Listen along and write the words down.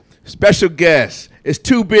Special guest. It's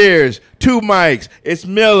 2 beers, 2 mics. It's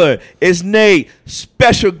Miller. It's Nate.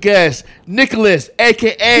 Special guest, Nicholas,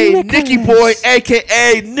 a.k.a. Nicky Boy,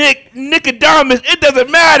 a.k.a. Nicodamus. It doesn't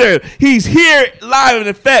matter. He's here live in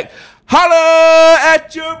effect. Holla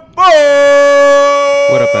at your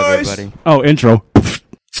boys. What up, everybody? Oh, intro.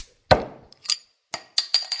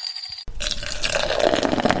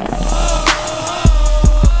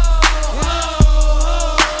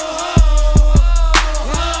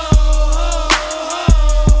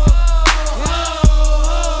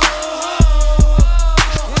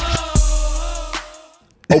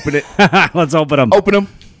 Open it. Let's open them. Open them.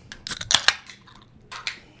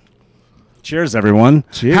 Cheers, everyone.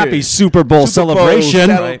 Cheers. Happy Super Bowl Super Bowl celebration.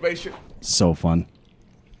 celebration. So fun.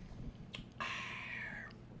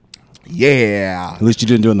 Yeah. At least you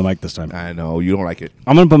didn't do it in the mic this time. I know. You don't like it.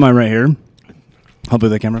 I'm going to put mine right here. Hopefully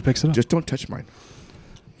the camera picks it up. Just don't touch mine.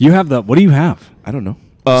 You have the... What do you have? I don't know.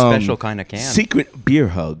 Special kind of can. Secret beer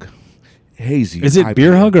hug. Hazy. Is it IPA.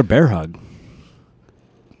 beer hug or bear hug?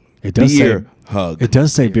 It does Beer say... hug. It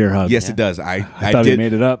does say beer hug. Yes, it does. I thought he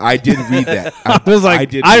made it up. I did read that. I was like,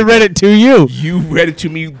 did I read read that. it to you. You read it to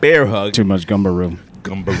me, bear hug. Too much gumbaroo.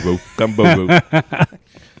 Gumbo.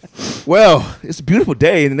 Well, it's a beautiful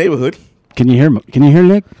day in the neighborhood. Can you hear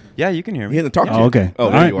Nick? Yeah, you can hear He me. hasn't talked to you. Oh, okay. Oh,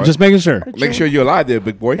 All there right, you are. just making sure. Make sure you're alive there,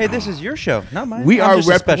 big boy. Hey, this is your show, not mine. We I'm are just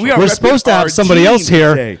a rep- special. we are We're repping supposed to our have somebody team else here,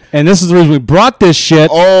 today. and this is the reason we brought this shit.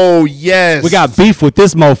 Oh, yes. We got beef with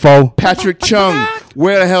this mofo. Patrick Chung.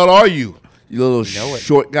 Where the hell are you? You little know it.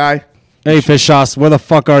 short guy. Hey, fish sauce, where the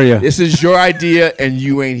fuck are you? This is your idea, and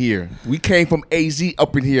you ain't here. We came from AZ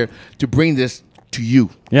up in here to bring this to you.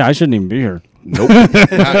 Yeah, I shouldn't even be here. Nope.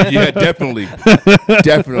 Yeah, definitely.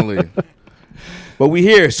 Definitely. But we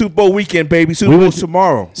here. Super Bowl weekend, baby. Super Bowl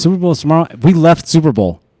tomorrow. Super Bowl tomorrow. We left Super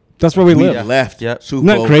Bowl. That's where we We live. left. Yep. Super Isn't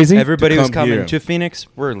that Bowl. crazy? Everybody to was come coming here. to Phoenix.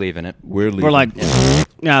 We're leaving it. We're leaving. We're like,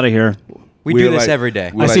 out of here. We We're do this like- every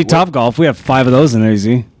day. we're I like, see what? Top Golf. We have 5 of those in AZ.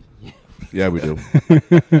 Yeah, we do.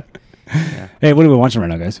 Hey, what are we watching right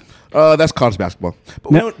now, guys? That's college basketball.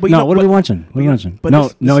 But No, you know what are we what? watching? What are we watching? but No,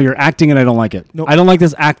 this- no, you're acting and I don't like it. No. I don't like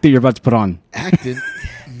this act that you're about to put on. Acting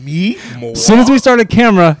me more. As soon as we started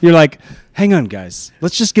camera, you're like, hang on, guys.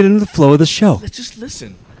 Let's just get into the flow of the show. Let's just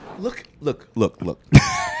listen. Look.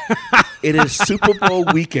 It is Super Bowl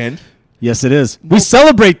weekend. Yes, it is. We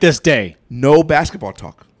celebrate this day. No basketball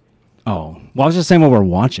talk. Oh, well, I was just saying what we're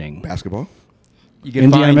watching. Basketball? You get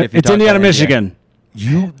fined if you It's talk Indiana, about NBA. Michigan.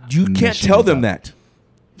 You can't tell them that.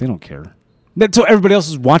 They don't care. That's what everybody else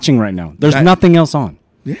is watching right now. There's That- nothing else on.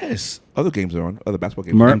 Yes. Other games are on. Other basketball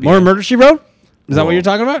games. More Murder, She Wrote? Is that what you're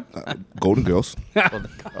talking about? Golden Girls.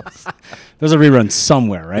 There's a rerun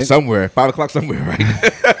somewhere, right? Somewhere. 5 o'clock somewhere, right?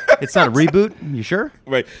 It's not a reboot. You sure?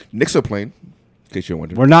 Right. Knicks are playing. In case you're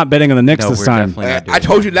wondering. We're not betting on the Knicks No, this we're time. definitely not doing I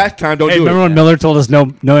told you last time, don't Hey, do remember it. when Miller told us no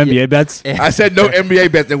NBA bets? I said no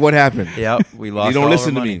NBA bets, and what happened? Yep, we lost. You don't all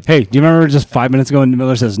listen our to money. me. Hey, do you remember just 5 minutes ago when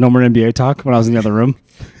Miller says no more NBA talk when I was in the other room?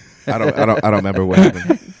 I don't remember what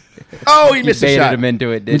happened. Oh, he You missed a baited shot. him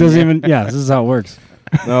into it. He Didn't doesn't you? even. Yeah, this is how it works.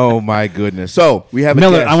 Oh my goodness. So we have a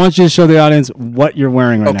Miller, guest. I want you to show the audience what you're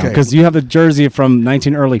wearing right now Okay. because you have a jersey from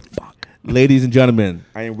 19 early. Fuck. Ladies and gentlemen,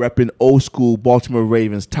 I am repping old school Baltimore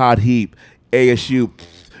Ravens, Todd Heap, ASU.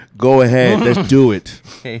 Go ahead, let's do it.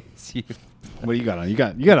 Okay, see, What do you got on? You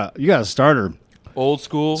got a starter. old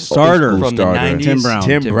school Starter. from Starter. the 90s. Tim Brown.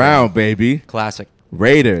 Tim Brown, baby. Classic.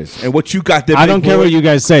 Raiders. And what you got there, I big don't care boy? what you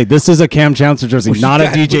guys say. This is a Cam Chancellor jersey, What you not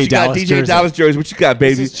got? a DJ What you got? Dallas DJ jersey. Dallas jersey. What you got,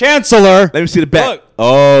 baby? This is Chancellor. Let me see the back. Look.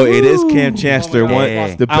 Oh, it is Cam Chancellor, Oh my one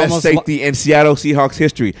God. the I best almost safety in Seattle Seahawks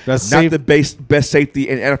history. That's Not safe- the best safety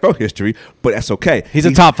in NFL history, but that's okay. He's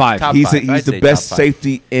a top 5. Top He's five. he's I'd the say best top 5.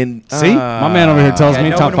 safety in. See? My man over here tells Yeah, me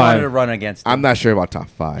no top one wanted to 5. run against him. I'm not sure about top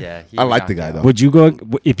 5. Yeah, he I like knocked the guy out. though. Would you go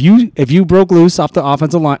if you broke loose off the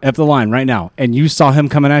offensive line of the line right now and you saw him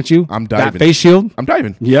coming at you? I'm That diving. face shield. I'm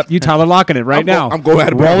diving. Yep, you Tyler Locking it right now. I'm going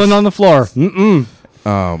out of bounds. rolling on the floor. Mm-mm.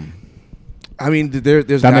 I mean, there's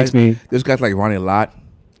That guys, makes me- There's guys like Ronnie Lott.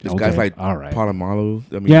 There's guys Okay, like all right. Palomalu.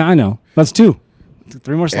 I mean, Yeah, I know. That's 2.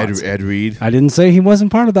 3 more slots. Ed Reed. I didn't say he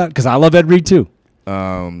wasn't part of that because I love Ed Reed too.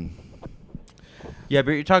 Yeah,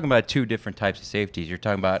 but you're talking about 2 different types of safeties. You're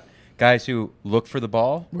talking about guys who look for the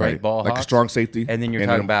ball, right? Ball like a hawks. strong safety, And then you're and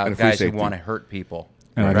talking a about free guys who safety. want to hurt people.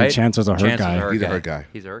 And I think right? Chancellor's a hurt Chancellor's guy. He's a hurt guy.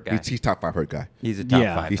 He's a hurt guy. He's top 5 hurt guy. He's a top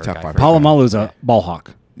Yeah. 5 He's hurt top guy 5 for hurt sure. Palomalu's a ball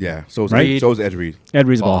hawk. Yeah. So is Right? so is Ed Reed. Ed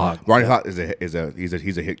Reed's a ball Ball hawk. Ronnie Lott is a hit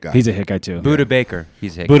guy. He's a hit guy too. Buda Baker.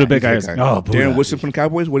 He's a hit Buda guy. Baker. He's a hit guy. guy. Oh, Buda. Darren Woodson from the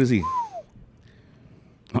Cowboys. What is he?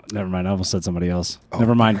 Oh, never mind. I almost said somebody else.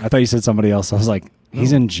 Never mind. I thought you said somebody else. I was like,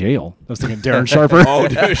 He's in jail. I was thinking Darren Sharper. Oh,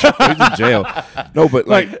 Darren Sharper, he's in jail. No, but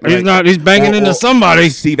he's banging into somebody.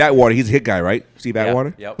 Steve Atwater, he's a hit guy, right? Steve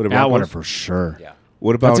Atwater? Yep. Atwater for sure. Yeah.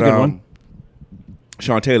 What about That's a good one.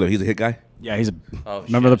 Sean Taylor? He's a hit guy? Yeah, he's a. Oh,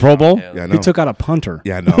 remember shit, the Pro Bowl? Taylor. Yeah, I know. He took out a punter.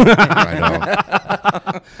 Yeah, I know.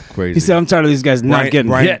 I know. Crazy. He said, "I'm tired of these guys not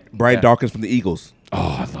getting hit." Brian Dawkins from the Eagles. Oh,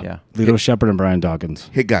 I love Yeah. Lito Shepard and Brian Dawkins.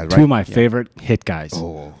 Hit guys, right? Two of my favorite hit guys.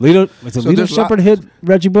 Oh. Was it So Lito there's a lot- Shepard hit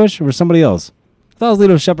Reggie Bush or was somebody else? I thought it was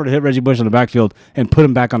Lito Shepard hit Reggie Bush in the backfield and put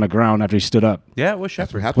him back on the ground after he stood up. Yeah, it was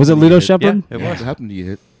That's what Shepard. happened Was it when you Lito hit. Shepard? Yeah, it That's was. what happened to you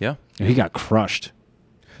hit. Yeah. And he got crushed.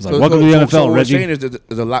 He's like, So- welcome so- to the so- NFL, so what we're Reggie. saying is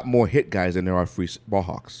there's a lot more hit guys than there are free ball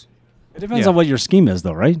hawks. It depends Yeah. on what your scheme is,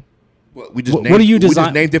 though, right? Well, we just What named, do you we just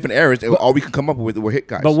design- named different areas, and all we can come up with were hit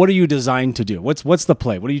guys. But what are you designed to do? What's the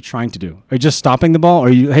play? What are you trying to do? Are you just stopping the ball, or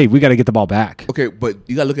hey, we got to get the ball back? Okay, but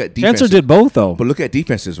you got to look at defense. Answer did both, though. But look at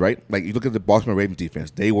defenses, right? Like you look at the Baltimore Ravens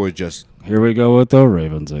defense; they were just Here we go with the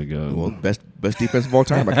Ravens again. well best defense of all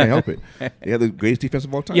time. I can't help it. They have the greatest defense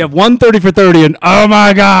of all time. You have 130 for 30, and oh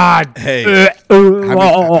my God! Hey.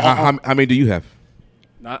 How many do you have?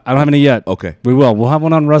 I don't have any yet. Okay. We will. We'll have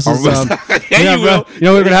one on Russ's. On Russ. Yeah, you will. You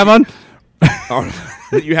know what we're gonna have on?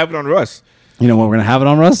 You have it on Russ. You know what we're gonna have it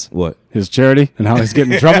on Russ? What? His charity and how he's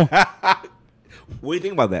getting in trouble. What do you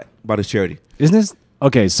think about that? About his charity? Isn't this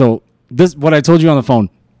okay? So this what I told you on the phone.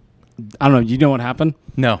 I don't know. You know what happened?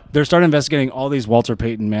 No. They're starting investigating all these Walter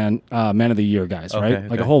Payton man of the year guys, right? Okay,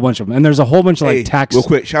 Like a okay. whole bunch of them. And there's a whole bunch of Hey, tax. real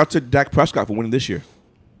quick, shout out to Dak Prescott for winning this year.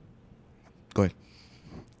 Go ahead.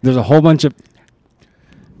 There's a whole bunch of.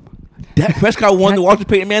 Dak Prescott won the Walter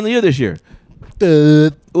Payton Man of the Year this year.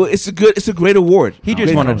 Well, it's a great award. He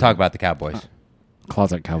just wanted to talk about the Cowboys.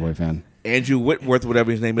 Closet Cowboy fan. Andrew Whitworth,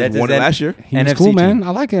 whatever his name is, That's- won it that- last year. He was NFC cool, team. man.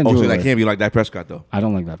 I like Andrew. Oh, so you Whitworth. like him? You like Dak Prescott though? I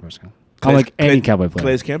don't like that person. I like any Cowboy player.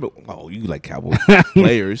 Calais Campbell. Oh, you like Cowboy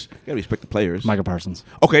players? You gotta respect the players. Micah Parsons.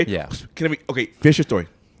 Okay. Yeah. Okay. Finish your story.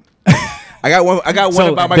 I got one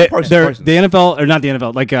about Micah Parsons. The NFL, or not the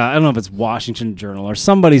NFL, like I don't know if it's Washington Journal or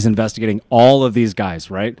somebody's investigating all of these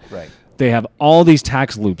guys, right? Right. They have all these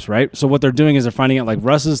tax loops, right? So what they're doing is they're finding out, like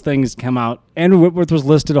Russ's things come out. Andrew Whitworth was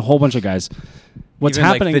listed, a whole bunch of guys. What's Even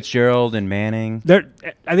happening? Like Fitzgerald and Manning. They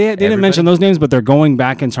didn't mention those names, but they're going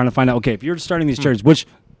back and trying to find out. Okay, if you're starting these charities, which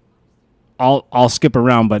I'll skip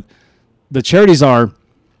around, but the charities are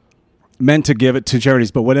meant to give it to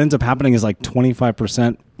charities. But what ends up happening is like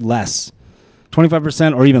 25% less,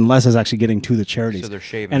 25% or even less is actually getting to the charities. So they're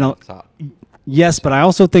shaving And at the top. yes, but I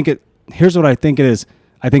also think it. Here's what I think it is.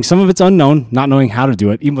 I think some of it's unknown, not knowing how to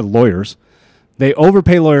do it, even with lawyers. They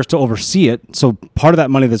overpay lawyers to oversee it, so part of that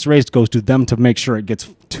money that's raised goes to them to make sure it gets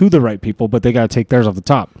to the right people, but they got to take theirs off the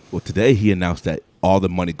top. Well, today he announced that all the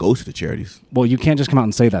money goes to the charities. Well, you can't just come out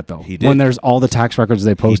and say that, though. He did. When there's all the tax records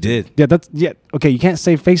they posted. did. Yeah, okay, you can't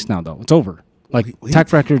save face now, though. It's over. Like, He-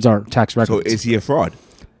 tax records are tax So records. is he a fraud?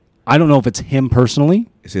 I don't know if it's him personally.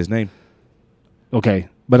 It's his name. Okay,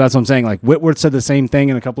 but that's what I'm saying. Like, Whitworth said the same thing,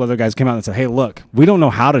 and a couple other guys came out and said, hey, look, we don't know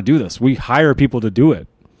how to do this. We hire people to do it.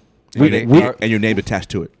 And your name attached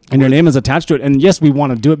to it. And your name is attached to it. And yes, we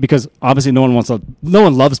want to do it because obviously no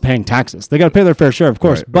one loves paying taxes. They got to pay their fair share, of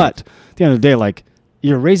course. Right, but at the end of the day, like,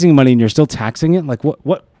 you're raising money and you're still taxing it. Like,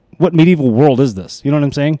 what medieval world is this? You know what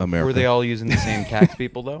I'm saying? America. Were they all using the same tax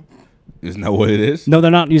people, though? Isn't that what it is? No, they're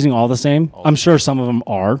not using all the same. I'm sure some of them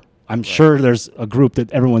are. I'm sure there's a group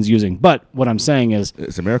that everyone's using. But what I'm saying is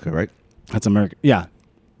It's America, right? that's America. Yeah.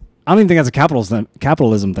 I don't even think that's a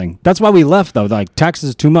capitalism thing. That's why we left, though. Like, taxes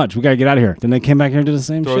is too much. We got to get out of here. Then they came back here and did the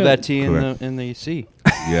same Throw shit. that tea Correct. in the sea.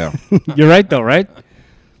 Yeah. You're right, though, right?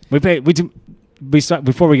 We start,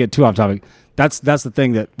 before we get too off topic, that's the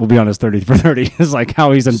thing that will be on his 30 for 30 is like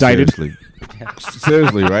how he's indicted. Seriously.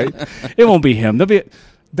 Seriously, right? It won't be him.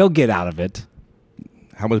 They'll get out of it.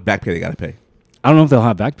 How much back pay they got to pay? I don't know if they'll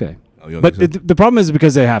have back pay. Oh, you don't But think so? the problem is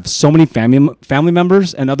because they have so many family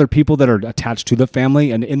members and other people that are attached to the family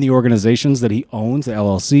and in the organizations that he owns, the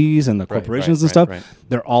LLCs and the corporations and stuff. right.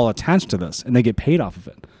 They're all attached to this, and they get paid off of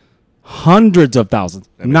it. Hundreds of thousands.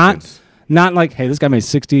 That makes sense. Not like, hey, this guy made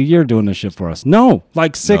 $60 a year doing this shit for us. No,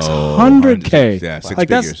 like $600K. hundreds. Yeah, six like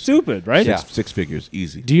that's figures. stupid, right? Yeah. Six figures,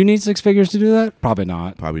 easy. Do you need 6 figures to do that? Probably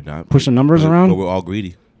not. Probably not. Pushing numbers around? But we're all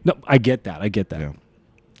greedy. No, I get that. Yeah,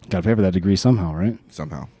 Got to pay for that degree somehow, right?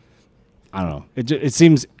 somehow. I don't know. It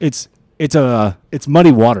seems it's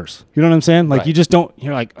muddy waters. You know what I'm saying? Like Right. you just don't.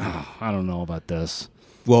 You're like, oh, I don't know about this.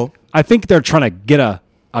 Well, I think they're trying to get a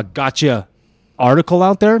gotcha article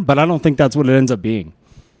out there, but I don't think that's what it ends up being.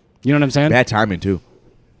 You know what I'm saying? bad timing too.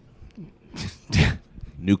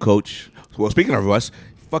 New coach. Well, speaking of Russ,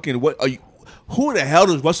 fucking what are you? Who the hell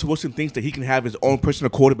does Russell Wilson thinks that he can have his own personal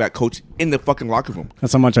quarterback coach in the fucking locker room?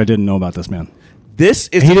 That's how much I didn't know about this man. This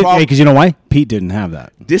is He the didn't, problem. because you know why? Pete didn't have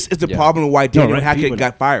that. This is the problem why Daniel right, Hackett Pete would-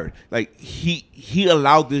 got fired. Like he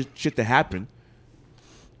allowed this shit to happen,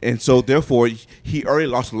 and so therefore he already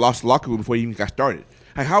lost the locker room before he even got started.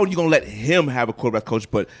 Like, how are you gonna let him have a quarterback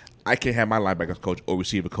coach, but I can't have my linebacker coach or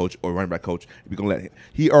receiver coach or running back coach? If you're gonna let him,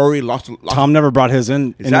 he already lost. Tom never brought his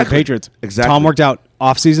in the Exactly. Patriots. Exactly. Tom worked out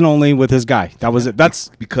off-season only with his guy. That was it. That's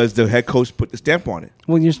because the head coach put the stamp on it.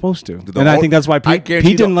 well, you're supposed to. The And I whole- think that's why I Pete guarantee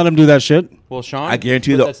didn't the- let him do that shit. Well, Sean, I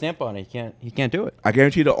guarantee put the- that stamp on it. He can't do it. I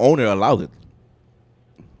guarantee the owner allowed it.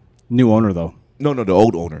 New owner though. No, the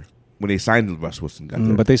old owner when they signed Russ Wilson got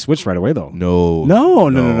there. But they switched right away though. No. No.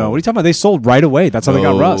 What are you talking about? They sold right away. That's how they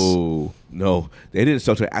got Russ. No, they didn't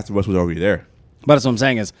sell to after Russ was already there. But that's what I'm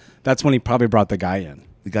saying is that's when he probably brought the guy in.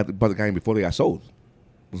 They brought the guy in before they got sold.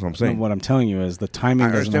 That's what I'm saying. And what I'm telling you is the timing. I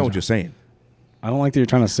doesn't understand what matter. you're saying. I don't like that you're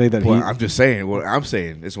trying to say that Well, he. I'm just saying what I'm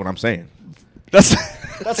saying. It's what I'm saying.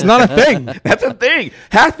 That's not a thing. That's a thing.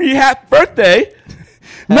 Happy birthday.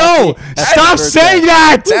 No, stop birthday. saying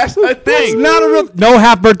that. That's a thing. It's not a real. No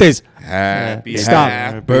half birthdays. Happy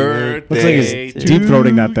Stop. birthday. Looks like he's deep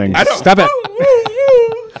throating that thing. I don't. Stop it.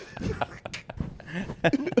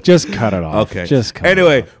 Just cut it off. Okay. Just cut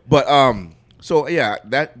anyway, it off. but so yeah,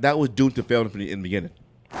 that was doomed to fail in the beginning.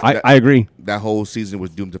 I agree. That whole season was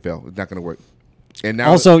doomed to fail. It's not going to work. And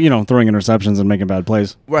now, Also, throwing interceptions and making bad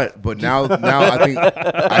plays. right? But now I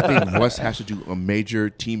think Russ has to do a major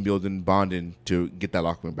team building bonding to get that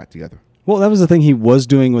locker room back together. Well, that was the thing he was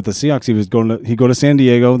doing with the Seahawks. He'd go to San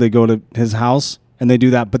Diego. They go to his house and they do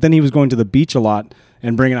that. But then he was going to the beach a lot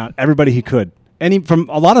and bringing out everybody he could. And from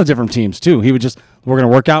a lot of different teams too. He would just, we're going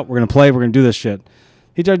to work out, we're going to play, we're going to do this shit.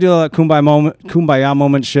 He tried to do that kumbaya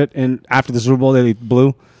moment shit. And after the Super Bowl, they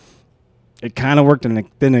blew. It kind of worked, and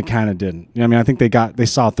then it kind of didn't. You know what I mean, I think they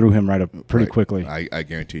saw through him right up pretty quickly. I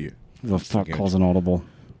guarantee you. The fuck calls an audible.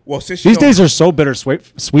 Well, since These days are so bittersweet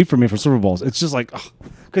for me for Super Bowls. It's just like,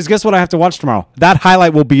 because guess what I have to watch tomorrow? That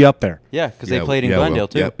highlight will be up there. Yeah, because they played in Glendale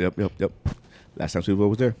too. Yep. Last time Super Bowl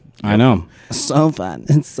was there. I know. So fun.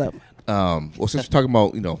 It's so fun. Well, since we're talking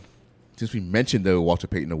about, since we mentioned the Walter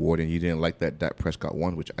Payton Award and you didn't like that Dak Prescott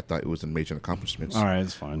won, which I thought it was a major accomplishment. All right,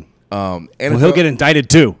 it's fine. NFL, Well, he'll get indicted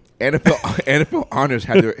too. NFL honors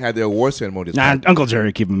had their award ceremony Uncle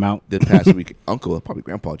Jerry keep him out. this past week. Uncle, probably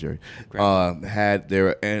Grandpa Jerry, had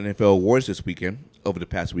their NFL awards this weekend over the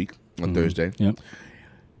past week on Thursday. Yep.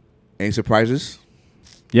 Any surprises?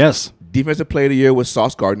 Yes. Defensive Player of the Year was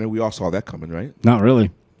Sauce Gardner. We all saw that coming, right? Not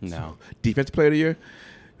really. No. Defensive Player of the Year.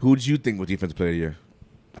 Who did you think was Defensive Player of the Year?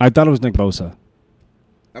 I thought it was Nick Bosa.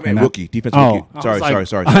 I mean, rookie, defensive rookie. Sorry.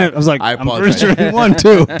 I was like, I I'm pretty apologize. sure he won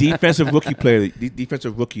too. Defensive rookie player,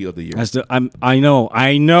 defensive rookie of the year.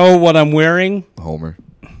 I know what I'm wearing, Homer.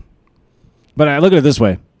 but I look at it this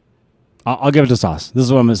way. I'll give it to Sauce. This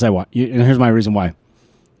is what I'm going to say. Why? And here's my reason why.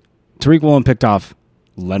 Tariq Woolen picked off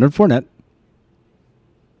Leonard Fournette,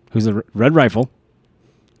 who's a Red Rifle,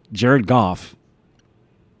 Jared Goff,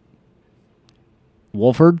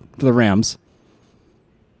 Wolford for the Rams,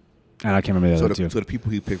 and I can't remember the other two. So the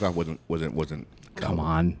people he picked off wasn't. Come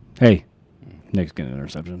on, hey, Nick's getting an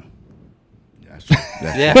interception.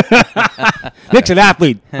 Yeah. Nick's an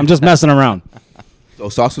athlete. I'm just messing around. So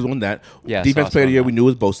Sauce was on that. Yeah, Defense Sauce player of the won year that. we knew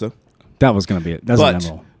was Bosa, That was gonna be it. That's but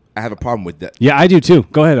inevitable. I have a problem with that. Yeah, I do too.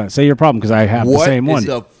 Go ahead, say your problem because I have the same What one. is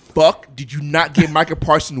the fuck? Did you not give Micah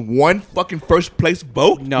Parsons one fucking first place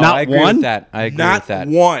vote? No, Not I agree one? with that. I agree Not with that.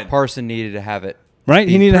 one. Parson needed to have it. Right?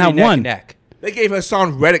 He be needed to pretty have neck one. and neck. They gave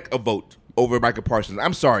Hassan Reddick a vote over Micah Parsons.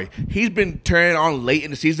 I'm sorry, he's been turning on late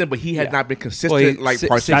in the season, but he has Yeah. not been consistent Well, he- like si-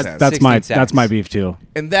 Parsons si- has. That's my 16 sacks. beef too.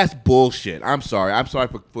 And that's bullshit. I'm sorry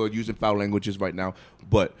for using foul languages right now,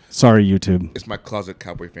 but Sorry, YouTube. it's my closet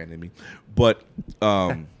Cowboy fan in me. But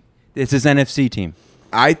It's his NFC team.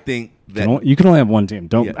 I think that You can only have one team.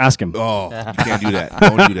 Don't Yeah. ask him. Oh, you can't do that.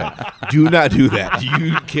 Don't do that. Do not do that.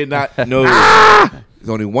 You cannot. No. There's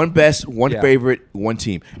only one best, one Yeah. favorite, one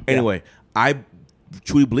team. Anyway, I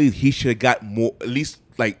truly believe he should have got more, at least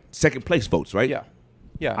like second place votes, right? Yeah.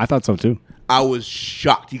 Yeah. I thought so too. I was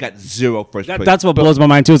shocked. He got zero first place. That's what blows my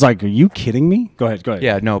mind too. It's like, are you kidding me? Go ahead.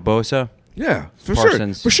 yeah, no, Bosa. Yeah, for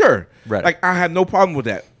Parsons, sure. For sure. Reddick. Like, I have no problem with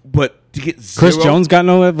that. But to get zero. Chris Jones got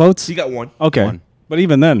no votes. He got one. Okay, One. but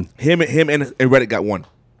even then, Him and Reddick got one.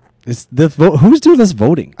 it's the who's doing this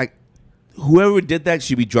voting? Like, whoever did that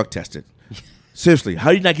should be drug tested. Seriously, how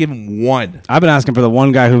do you not give him one? I've been asking for the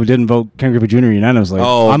one guy who didn't vote Ken Griffey Jr. unanimously.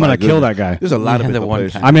 I'm my gonna kill goodness. that guy. There's a lot of Yeah, the baseball one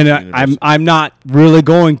players. guy. I mean, in the universe. I'm not really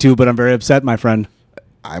going to, but I'm very upset, my friend.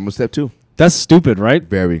 I'm a step two. That's stupid, right?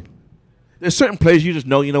 Very. There's certain players you just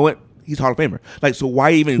know. You know what? He's Hall of Famer. Like, so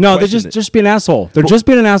why even? No, they're question it? just being an asshole. They're just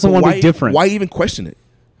being an asshole. But Want to be different. Why even question it?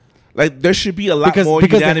 Like there should be a lot more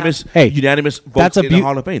because unanimous votes that's in the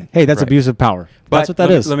Hall of Fame. Hey, that's Right. abuse of power. That's what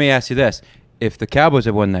that is. Let me ask you this: if the Cowboys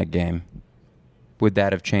had won that game, would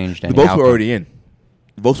that have changed The any votes were outcome? already in.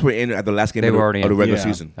 The votes were in at the last game They of were the, already of the in. regular Yeah.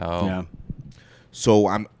 season. Oh, Yeah. So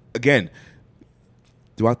I'm again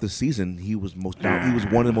throughout the season he was one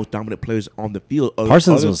of the most dominant players on the field.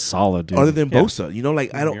 Parsons was solid, dude. Other than Yeah. Bosa, you know,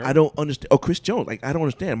 like I don't understand. Oh, Chris Jones, like I don't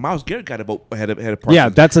understand. Miles Garrett got a vote ahead of Parsons. Yeah,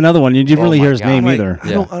 that's another one. You didn't really my hear his God. name Like, either.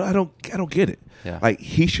 I don't get it. Yeah. Like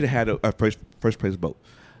he should have had a first place vote.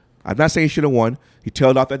 I'm not saying he should have won. He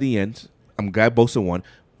tailed off at the end. I'm glad Bosa won,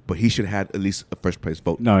 but he should have had at least a first place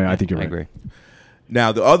vote. No, yeah, I think you're I right. agree.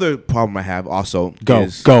 Now the other problem I have also Go,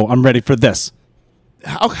 is go. I'm ready for this.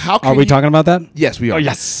 how can Are we you- talking about that? Yes, we are. Oh,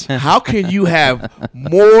 yes. How can you have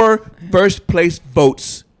more first place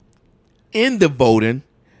votes in the voting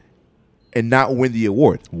and not win the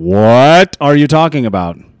award? What are you talking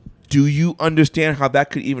about? Do you understand how that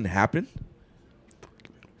could even happen?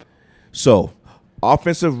 So,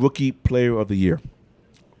 Offensive Rookie Player of the Year.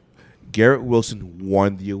 Garrett Wilson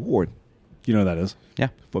won the award You know who that is. Yeah.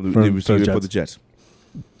 from For the the receiver for Jets. the Jets.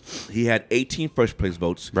 He had 18 first place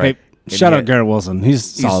votes. Right. Hey, And shout he out had- Garrett Wilson. He's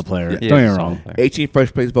a solid player. yeah. Don't get me He's a wrong. solid player. 18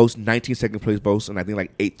 first place votes, 19 second place votes, and I think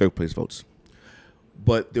like 8 third place votes.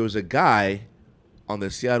 But there was a guy on the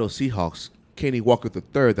Seattle Seahawks, Kenny Walker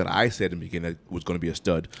III, that I said in the beginning that was going to be a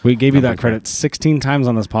stud. We gave you I'm that like, credit 16 times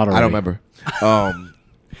on this pod already. I don't remember.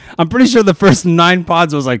 I'm pretty sure the first 9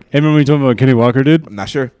 pods was like, hey, remember we told me about Kenny Walker, dude? I'm not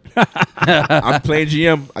sure. I'm playing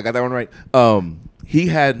GM. I got that one right. He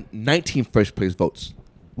had 19 first place votes,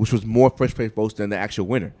 which was more first place votes than the actual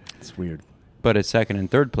winner. It's weird. But it's second and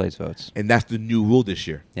third place votes. And that's the new rule this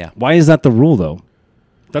year. Yeah. Why is that the rule, though?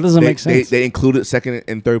 That doesn't make sense. They included second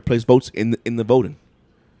and third place votes in the voting.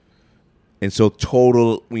 And so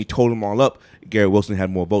when you total them all up, Garrett Wilson had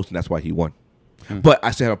more votes, and that's why he won. But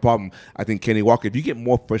I still have a problem. I think Kenny Walker, if you get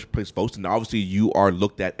more first place votes, then obviously you are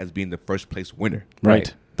looked at as being the first place winner.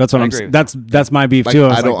 right. That's what I I'm agree saying. with That's my beef, Like, too.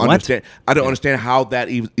 I don't like, understand. I don't understand how that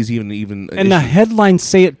is even an And the issue. headlines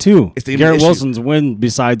say it, too. It's the Garrett issue. Wilson's win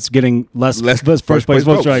besides getting less Less first place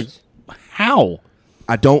votes. You're like, votes. how?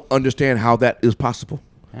 I don't understand how that is possible.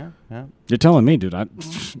 Yeah. Yeah. You're telling me, dude.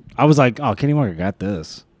 I was like, oh, Kenny Walker got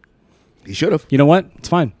this. He should have. You know what? It's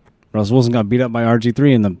fine. Russell Wilson got beat up by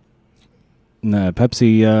RG3 in the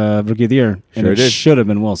Pepsi Rookie of the Year, and Sure it did. should have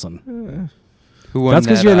been Wilson. Who won That's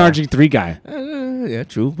because that, you're an RG3 guy. Yeah,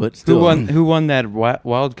 true, but still. Who won that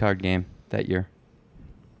wild card game that year?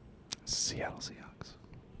 Seattle Seahawks.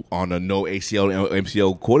 On a no ACL and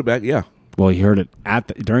MCL quarterback? Yeah. Well, he heard it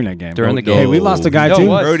during that game. During the Hey, game. we lost a guy No, too. it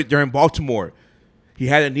was. Heard it during Baltimore. He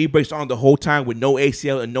had a knee brace on the whole time with no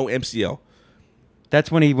ACL and no MCL. That's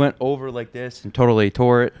when he went over like this and totally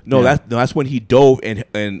tore it. No, Yeah. that's when he dove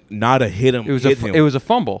and Nada hit him. It was hit him. it was a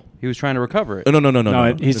fumble. He was trying to recover it. No.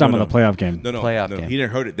 No, he's talking about the playoff game. No. Playoff no. game. He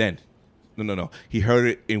didn't hurt it then. No. He heard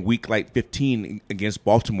it in week like 15 against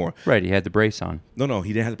Baltimore. Right, he had the brace on. No.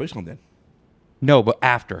 He didn't have the brace on then. No, but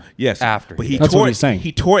after. Yes. After. But he That's tore what it. he's saying.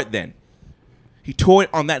 He tore it then. He tore it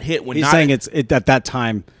on that hit when He's Nada, saying it's at that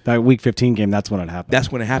time, that Week 15 game. That's when it happened.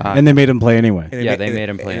 that's when it happened. and they made him play anyway. And Yeah, they made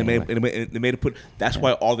him play and anyway. they made him put. That's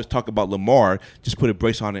why all this talk about Lamar, just put a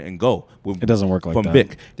brace on it and go. It doesn't work like from that.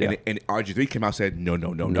 Vic. Yeah. And RG3 came out and said, no.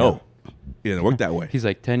 No. It didn't work that way. He's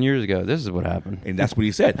like 10 years ago. This is what happened. And that's what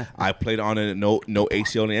he said. I played on it no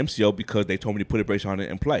ACL and MCL because they told me to put a brace on it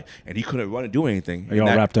and play. And he couldn't run and do anything. Are you all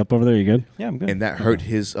and that, wrapped up over there? You good? Yeah, I'm good. And that hurt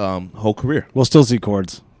his whole career. We'll still see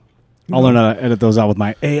chords. I'll learn how to edit those out with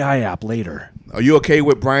my AI app later. Are you okay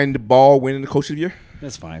with Brian Ball winning the Coach of the Year?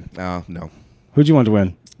 That's fine. No. Who'd you want to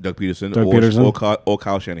win? Doug Peterson, Doug Peterson? or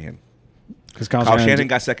Kyle Shanahan. Because Kyle Shanahan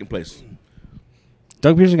got second place.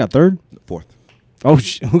 Doug Peterson got third? Fourth. Oh,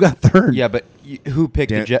 who got third? Yeah, but who picked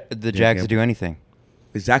Dan- the Jags Dan to do anything?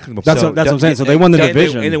 Exactly. That's what I'm saying. So they won the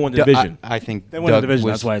division. And they won the division. I think They won the Doug division.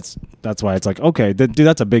 was- That's why it's like, okay, dude,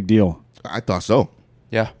 that's a big deal. I thought so.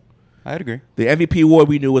 Yeah, I'd agree. The MVP award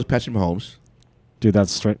we knew was Patrick Mahomes. Dude,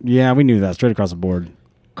 that's straight. Yeah, we knew that straight across the board.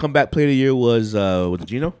 Comeback player of the year was it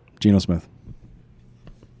Geno? Geno Smith.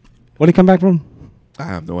 What did he come back from? I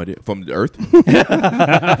have no idea. From the earth?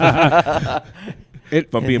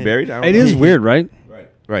 From being buried? I don't It know. is weird, right?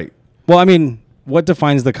 Right. Well, I mean, what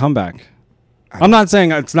defines the comeback? I'm not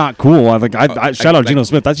saying it's not cool. I shout out Geno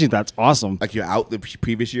Smith. That's awesome. Like you're out the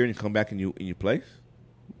previous year and you come back and you play?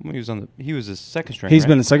 He was a second string. He's right?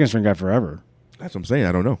 been a second string guy forever. That's what I'm saying.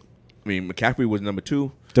 I don't know. I mean, McCaffrey was number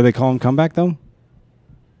 2. Do they call him comeback though?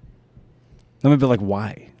 Let me be like,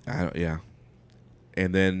 why? Yeah.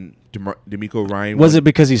 And then D'Amico Ryan Was it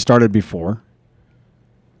because he started before?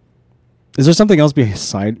 Is there something else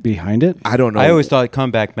behind it? I don't know. I always thought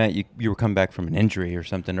comeback meant you were coming back from an injury or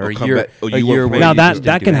something, or a come year. back- or a you were year playing. where Now you just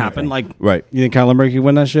that didn't can do happen. anything. Like, Right. you think Kyler Murray can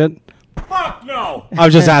win that shit? Fuck no. I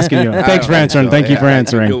was just asking you. Thanks for I don't answering. think so. Thank you for Yeah,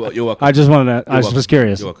 answering. you're welcome. I just wanted to. I was welcome. just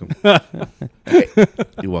curious. You're welcome. Hey,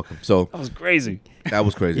 you're welcome. So That was crazy. that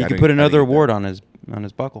was crazy. You I can didn't- put I another didn't get award that. on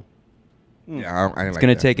his buckle. Yeah, I didn't It's like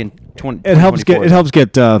going to that. take in 20. It helps get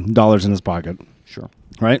 2024. dollars in his pocket, Sure.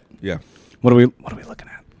 right? Yeah, What are we looking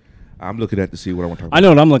at? I'm looking at to see what I want to talk I about. know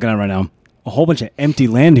what I'm looking at right now. A whole bunch of empty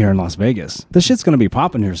land here in Las Vegas. This shit's gonna be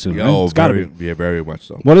popping here soon. Right? Oh, It's gotta very, be. yeah, very much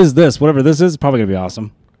so. What is this? Whatever this is, probably gonna be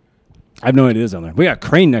awesome. I have no idea what's down there. We got a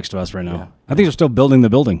crane next to us right now. Yeah. I think they're still building the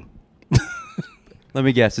building. Let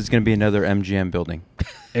me guess. It's going to be another MGM building.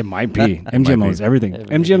 It might be. MGM Might be. owns everything.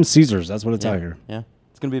 Everything. MGM Caesars. That's what it's yeah. out here. Yeah.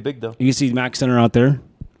 It's going to be big, though. You can see Mac Center out there.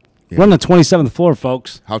 Yeah. We're on the 27th floor,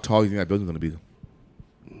 folks. How tall do you think that building's going to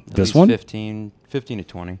be? At This least one? 15 to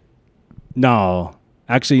 20. No,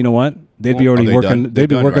 actually, you know what? They'd be Well, already are they working. done? They'd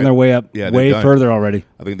be They're working done, their right? way up, Yeah, they're way done. further already.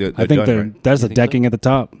 I think they're I think done, right? there's You the think so? decking at the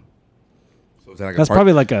top. So is that like That's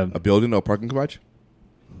probably like a. a building or a parking garage?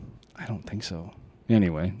 I don't think so.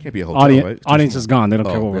 Anyway, Can't be a hotel, audience, right? It's audience too is gone. They don't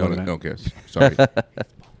care Oh, what we're they looking don't, at. don't care. Sorry.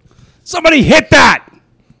 Somebody hit that!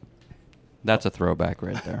 That's a throwback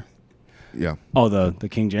right there. Yeah. Oh, the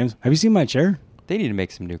King James. Have you seen my chair? They need to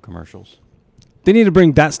make some new commercials. They need to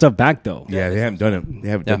bring that stuff back, though. Yeah, they haven't done it. They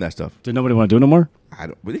haven't done Yeah. that stuff. Did nobody want to do it no more? I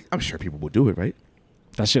don't. Really, I'm sure people will do it, right?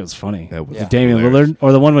 That shit was funny. That was Yeah. Damian hilarious. Lillard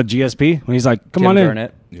or the one with GSP when he's like, "Come Tim on in,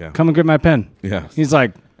 Burnett. Yeah. come and grab my pen." Yeah. He's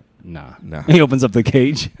like, "Nah." Nah. He opens up the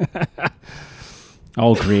cage.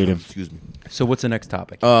 All creative, Excuse me. So what's the next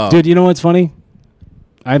topic? dude. You know what's funny?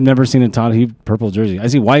 I've never seen a Todd Heap purple jersey. I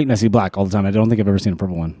see white and I see black all the time. I don't think I've ever seen a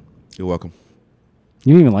purple one. You're welcome.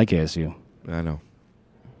 You don't even like ASU. I know.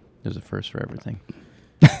 There's a first for everything.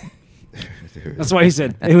 That's why he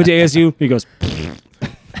said, "Hey, went to ASU." He goes,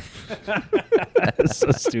 "That's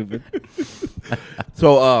so stupid."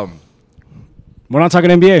 So, We're not talking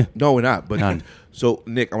NBA. no, we're not. But None. so,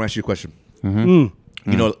 Nick, I want to ask you a question. Mm.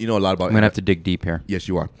 You know a lot about. I'm going to have to dig deep here. Yes,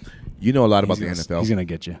 you are. You know a lot about the He's NFL, gonna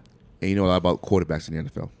get you. and you know a lot about quarterbacks in the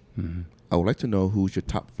NFL. I would like to know who's your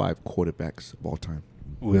top 5 quarterbacks of all time.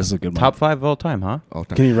 Ooh, this is a good one. Top 5 of all time, huh? All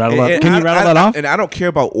time. Can you rattle And- that? and Can you rattle that off? And I don't care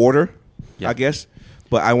about order, Yeah. I guess,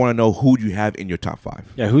 but I want to know who you have in your top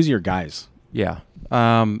 5. Yeah, who's your guys? Yeah.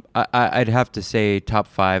 I'd have to say top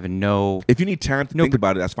 5 and no. If you need time to No, think but-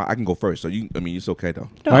 about it, that's fine. I can go first. So it's okay though.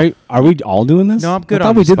 No. Are we all doing this? No, I'm good I thought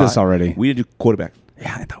on we the did this spot. already. We didn't do quarterback.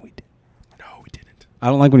 Yeah, I thought we did. No, we didn't. I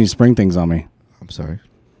don't like when you spring things on me. I'm sorry.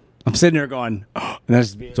 I'm sitting there going, and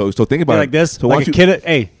that's So think about like it. this. So why like a don't you?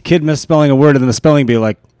 kid, kid misspelling a word, and then the spelling bee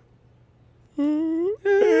like,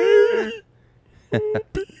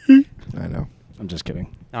 I know. I'm just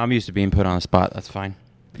kidding. I'm used to being put on the spot. That's fine.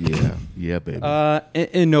 Yeah, baby.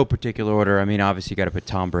 In no particular order. I mean, obviously, you got to put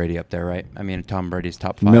Tom Brady up there, right? I mean, Tom Brady's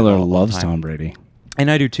top 5. Miller all loves time. Tom Brady. And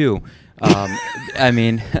I do too. I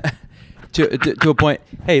mean, to a point.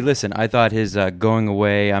 Hey, listen, I thought his going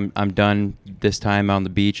away, I'm done this time on the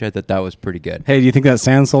beach. I thought that was pretty good. Hey, do you think that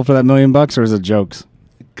sand sold for that $1 million, or is it jokes?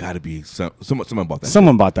 Gotta be someone bought that.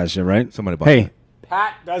 Someone bought that shit, right? Somebody bought Hey, that.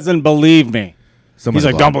 Pat doesn't believe me. Somebody He's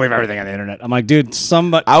like, bought don't it. believe everything on the internet. I'm like, dude,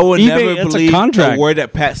 somebody. I would eBay, never it's believe a contract. the word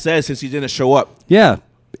that Pat says since he didn't show up. Yeah,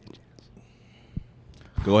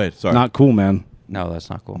 Go ahead. Sorry. not cool, man. No, that's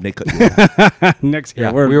not cool. Nick cut you off. Next,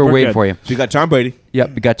 Yeah, we're we were waiting good. for you. So you got Tom Brady.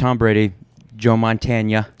 Yep, we got Tom Brady, Joe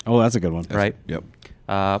Montana, Oh, that's a good one. right? Yep.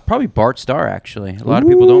 Probably Bart Starr, actually. A lot of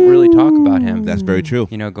people don't really talk about him. That's very true.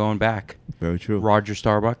 You know, going back. Very true. Roger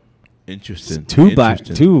Starbuck. Interesting. Two way backs.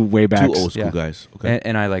 Two old school Yeah. guys. Okay.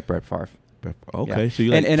 And I like Brett Favre. Okay. Yeah. So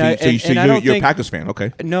you And- like, and so, I- so, and- so and I you're, don't you're a think- Packers fan.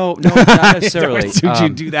 Okay. No, not necessarily. Don't you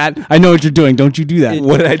do that? I know what you're doing. Don't you do that?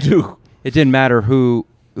 What did I do? It didn't matter who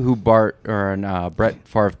Bart or Brett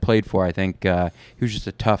Favre played for. I think he was just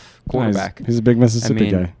a tough quarterback. He's a big Mississippi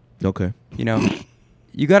I mean, guy. Okay. You know,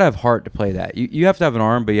 you got to have heart to play that. You have to have an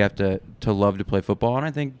arm, but you have to love to play football. And I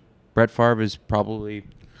think Brett Favre is probably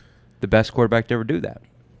the best quarterback to ever do that.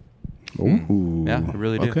 Ooh. Yeah, I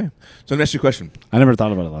really do. Okay. So next your question: I never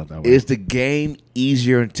thought about it like that way. is the game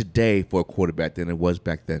easier today for a quarterback than it was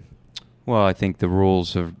back then? Well, I think the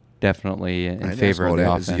rules are definitely in I favor ask all of the that.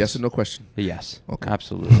 offense. Is it yes or no question? Yes. Okay.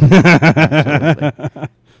 Absolutely. Absolutely.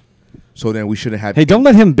 So then we shouldn't have. Hey, don't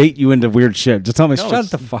let him bait you into weird shit. Just tell me, No, shut it's-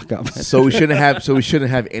 the fuck up. So we shouldn't have. So we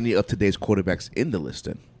shouldn't have any of today's quarterbacks in the list.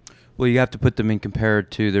 Then Well, you have to put them in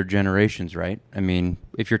compared to their generations, right? I mean,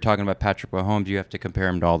 if you're talking about Patrick Mahomes, you have to compare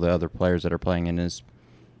him to all the other players that are playing in his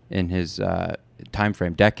time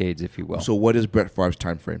frame, decades, if you will. So what is Brett Favre's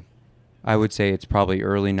time frame? I would say it's probably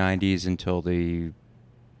early '90s until the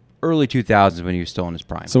early 2000s when he was still in his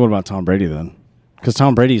prime. So what about Tom Brady then? Because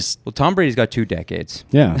Tom Brady's Tom Brady's got 2 decades.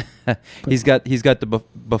 yeah. he's got the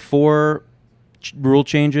before rule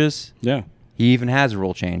changes. Yeah. He even has a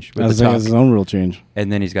rule change with As the tuck. his own rule change.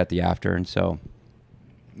 And then he's got the after, and so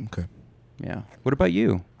Okay. yeah. What about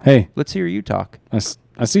you? Hey, Let's hear you talk. I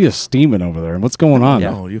see you steaming over there. What's going on?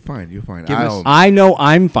 Yeah. No, you're fine. You're fine. Give us- I know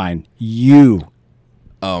I'm fine. You.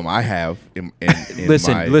 I have in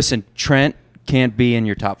Listen. Trent can't be in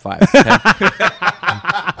your top 5. Okay?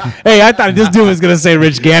 Hey, I thought this dude was gonna say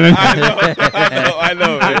Rich Gannon. I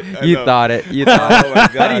know. You thought it. You thought. Oh my I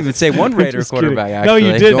didn't even say one Raider Just quarterback. kidding. Actually, No,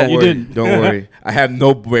 you didn't. Don't You worry. didn't. Don't worry. I have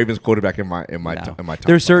no Ravens quarterback in my No. top.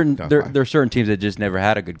 There's certain top there five. are certain teams that just never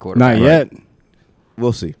had a good quarterback. Not yet.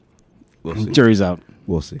 We'll see. We'll see. Jury's out.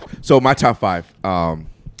 We'll see. So my top 5.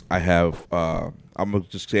 I have. I'm gonna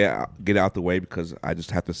just get it out the way because I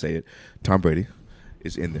just have to say it. Tom Brady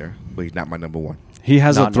is in there, but he's not my number 1. He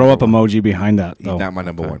has Not a throw up number emoji behind that He's though. not my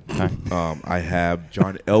number Okay. 1. I have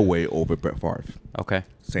John Elway over Brett Favre. Okay.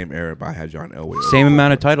 Same era, but I have John Elway. over Same Brett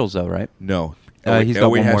amount of Favre. titles though, right? No, He's got Elway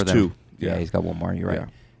one has more than 2. Yeah, he's got one more. You're right. Yeah.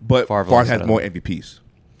 But Favre Favre lost has out more on- MVPs.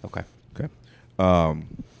 Okay. Okay.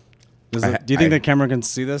 Do you think the camera can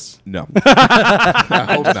see this? No. I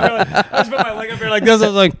hope not. I just put my leg up here like this. I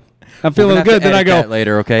was like, I'm We're feeling gonna have good. to Then I edit go that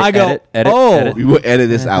later. Okay. I go, Edit, oh. edit. We will edit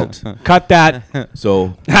this out. cut that.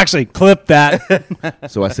 So Actually, clip that.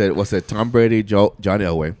 I said Tom Brady, John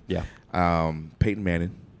Elway, Yeah. Peyton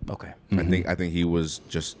Manning. Okay. I think he was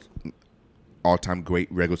just all-time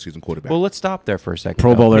great regular season quarterback. Well, let's stop there for a second.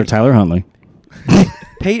 Pro though. Bowler Tyler Huntley.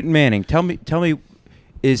 Peyton Manning. Tell me,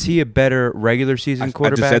 is he a better regular season I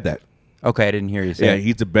quarterback? just said that. Okay, I didn't hear you say. Yeah, it.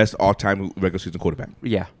 he's the best all-time regular season quarterback.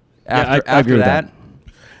 Yeah. I After agree with that, that.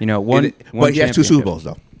 you know, one But he has 2 Super championship. Bowls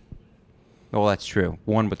though, Well, that's true.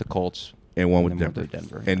 One with the Colts. and one with And Denver. then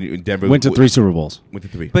one with Denver. And Denver Went to 3 Super Bowls. Went to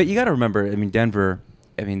 3. But you got to remember, I mean, Denver.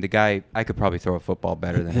 I mean, the guy. I could probably throw a football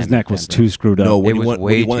better than him. His at neck was Denver. too screwed up. no, when It he was won,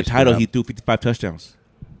 way when he won too the title, screwed he up. threw 55 touchdowns.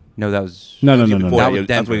 No, that was. No. Before That that, was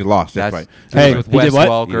that's when he Denver. lost. That's right. Hey, with he Wes did what?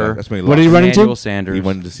 Welker. Yeah, that's when he What did he lost. run into? Emmanuel Sanders. He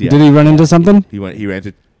went to Seattle. Did he run into something? He ran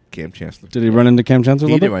into Cam Chancellor. Did he run into Cam Chancellor a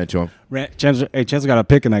He little didn't bit? run into him. Chancellor got a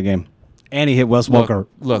pick in that game. And he hit Wes Welker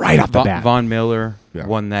right off the bat. Von Miller Yeah.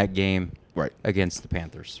 won that game Right. against the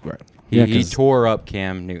Panthers. Right. He, Yeah, he 'cause- tore up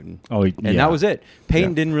Cam Newton. Oh, and yeah. that was it.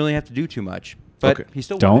 Peyton Yeah. didn't really have to do too much, but Okay. he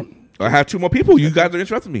still won Don't. it. I have 2 more people. You guys are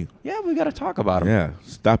interrupting me. Yeah, we got to talk about him. Yeah,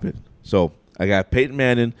 stop it. So I got Peyton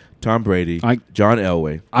Manning, Tom Brady, John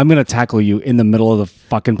Elway, I'm going to tackle you in the middle of the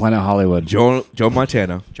fucking planet Hollywood. Joe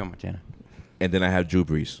Montana, Joe Montana. and then I have Drew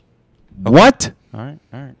Brees. What? All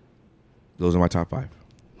right. Those are my top 5.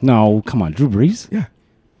 No, come on. Drew Brees? Yeah.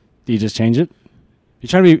 Do you just change it? You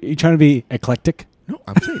trying to be eclectic? No,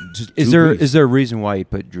 I'm saying just Is Drew there Brees. a reason why you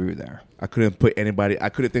put Drew there? I couldn't put anybody. I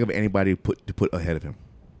couldn't think of anybody to put ahead of him.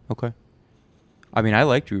 Okay. I mean, I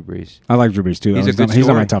like Drew Brees. I like Drew Brees too. He's a good He's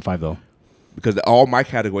on my story. top 5 though. Because all my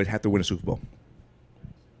categories have to win a Super Bowl.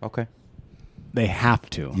 Okay. They have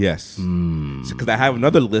to. Yes. Because I have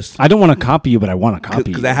another list. I don't want to copy you, but I want to copy you.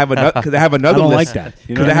 Because I have another. Because I have another I don't list. like that.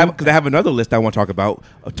 You know Because what I mean? I have another list I want to talk about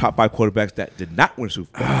of top 5 quarterbacks that did not win a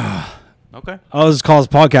Super Bowl. Okay. I'll just call this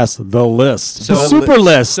podcast The List. So- the Super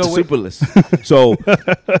List. So- Super list. So,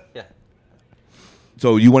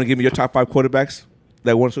 so you want to give me your top 5 quarterbacks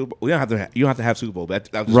that won a Super Bowl? You don't have to have Super Bowl. That was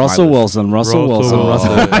just my Russell list. Wilson. Russell Wilson. Wilson.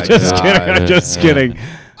 Russell. Oh, my Just God. kidding. I'm just kidding.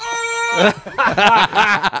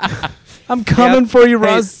 I'm coming for you,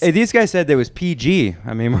 Russ. Hey, these guys said there was PG.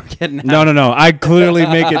 I mean, we're getting out. No. I clearly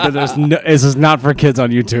make it that there's no, this is not for kids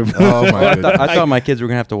on YouTube. Oh my goodness. I thought my kids were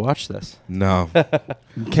gonna have to watch this. No.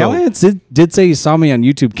 Callahan did say he saw me on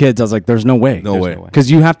YouTube Kids. I was like, there's no way. No way. Because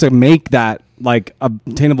you have to make that like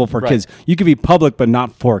obtainable for Right. kids. You can be public, but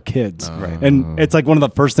not for kids. Right. And it's like one of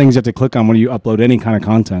the first things you have to click on when you upload any kind of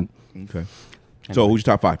content. Okay. So who's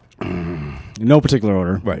your top 5? In no particular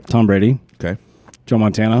order. Right. Tom Brady, Okay. Joe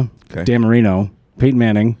Montana, Okay. Dan Marino, Peyton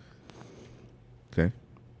Manning, Okay. and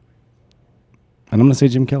I'm going to say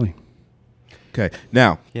Jim Kelly. Okay.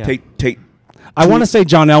 Now Yeah. take. I want to say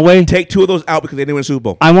John Elway. Take 2 of those out because they didn't win a Super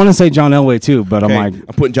Bowl. I want to say John Elway too, but Okay? I'm like,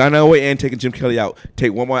 I'm putting John Elway and taking Jim Kelly out.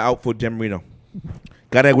 Take 1 more out for Dan Marino.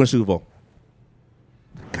 Gotta win a Super Bowl.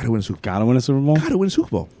 Gotta win a Super Bowl. gotta win a Super Bowl. Gotta win a Super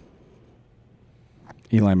Bowl.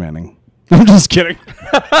 Eli Manning. I'm just kidding.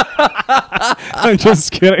 I'm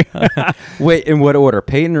just kidding. Wait, in what order?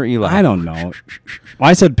 Peyton or Eli? I don't know. Well,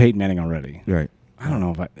 I said Peyton Manning already. Right. I don't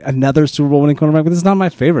know if another Super Bowl winning quarterback, but this is not my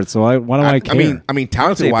favorite. So why do I care? I mean,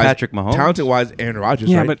 talented say wise, Patrick Mahomes. Aaron Rodgers.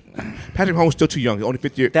 Yeah, right? Patrick Mahomes still too young. He's only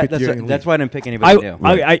fifth year. That's in the that's league. why I didn't pick anybody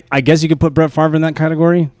new. I guess you could put Brett Favre in that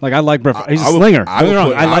category. Like I like Brett. Favre. He's a I would- slinger. I Don't get would me wrong.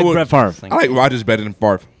 put- I I like would- Brett Favre. I like Rodgers better than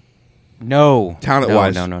Favre. No.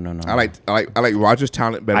 Talent-wise. No. I like Rodgers'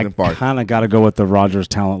 talent better I than Favre. kind of got to go with the Rodgers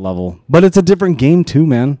talent level, but it's a different game too,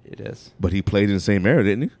 man. It is. But he played in the same era,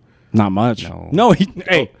 didn't he? Not much. No.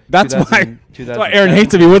 Hey, that's why 2007. Aaron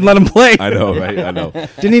hates him. He wouldn't let him play. I know, right? I know.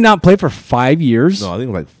 Didn't he not play for 5 years? No, I think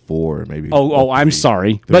it was like 4 maybe. Oh, I'm Three.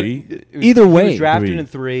 sorry. 3? But either He way, was drafted 3. in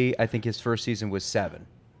 3. I think his first season was 7.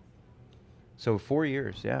 So 4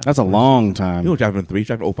 years, yeah. that's a long He time. was drafted in 3. He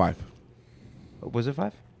drafted in 05. Was it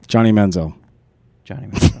 5? Johnny Manziel. Johnny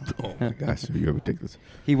Manziel. Oh my gosh, you're ridiculous.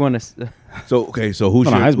 He won a. So who's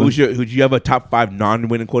Not a Heisman. who do you have a top 5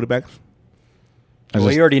 non-winning quarterbacks? Well,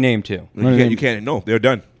 he already named 2. You can't. No, they're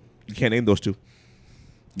done. You can't name those 2.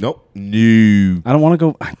 Nope. No. I don't want to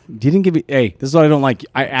go. You didn't give me. Hey, this is what I don't like.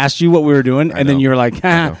 I asked you what we were doing, and then know. you're like,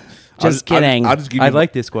 I know. just kidding. I'll just give you. I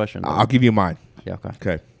like this question. I'll give you mine. Yeah. Okay.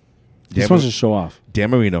 Okay. This one's just show off. Dan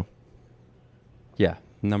Marino, Yeah.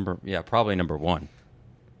 Probably number 1.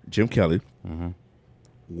 Jim Kelly,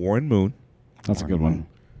 Warren Moon, That's a good one.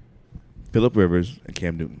 Phillip Rivers, and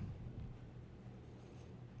Cam Newton.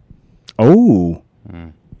 Oh,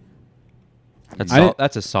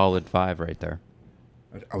 That's a solid 5 right there.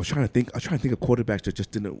 I was trying to think. of quarterbacks that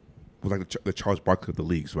just didn't was like the Charles Barkley of the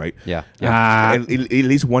leagues, right? Yeah. And at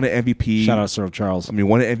least won an MVP. shout out Sir Charles. I mean,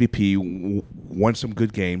 won an MVP, won some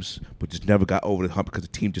good games, but just never got over the hump because the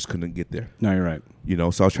team just couldn't get there. No, you're right. You know,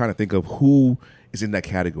 so I was trying to think of who is in that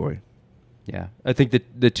category. Yeah. I think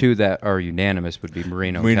the 2 that are unanimous would be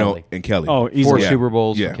Marino Kelly. and Kelly. Oh, easy. 4 Yeah. Super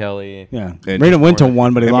Bowls Yeah. for Kelly. Yeah, And Marino just went to more-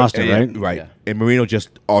 1, but he and- lost it, and- right? Right. Yeah. And Marino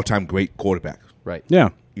just all-time great quarterback. Right. Yeah.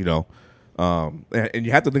 You know, and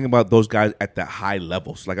you have to think about those guys at the high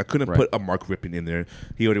levels. Like I couldn't Right. put a Mark Rippon in there.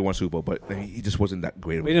 He already won Super Bowl, but he just wasn't that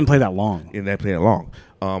great. We didn't play that long. in that playing long.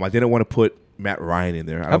 I didn't want to put Matt Ryan in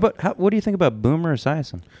there. What do you think about Boomer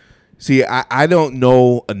Esiason? See, I don't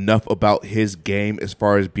know enough about his game as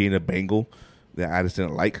far as being a Bengal that I just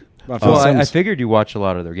didn't like. About Well, Phil I Simms. figured you watch a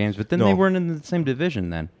lot of their games, but then No. they weren't in the same division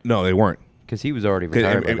then No, they weren't. because he was already 'Cause-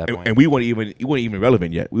 retired And, by that point. and we weren't even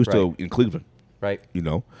relevant yet. We were still Right. in Cleveland. Right. You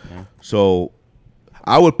know, Yeah. so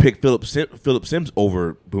I would pick Philip Simms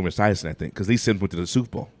over Boomer Esiason, I think, because Lee Simms went to the Super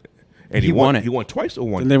Bowl and He won it. He won twice or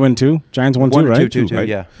one. Didn't they win 2? Giants won 2, 1 or right? 2, right?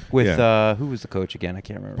 yeah. With Yeah. who was the coach again? I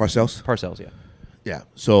can't remember. Parcells? Yeah. Yeah.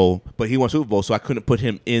 So, but he won Super Bowl, so I couldn't put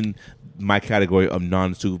him in my category of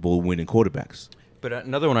non-Super Bowl winning quarterbacks. But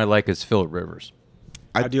another one I like is Phillip Rivers.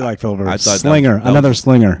 I do like Phil I Rivers. thought Slinger, that was- another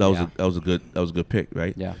slinger. That was Yeah. that was a good pick,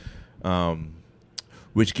 right? Yeah.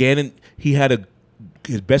 Rich Gannon, he had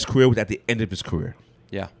his best career was at the end of his career,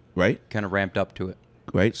 Yeah. right? Kind of ramped up to it.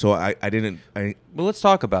 Right. So I didn't Well, let's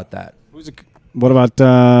talk about that. What about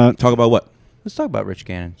talk about what? Let's talk about Rich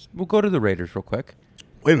Gannon. We'll go to the Raiders real quick.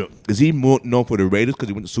 Wait a minute. Is he more known for the Raiders because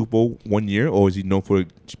he went to Super Bowl 1 year, or is he known for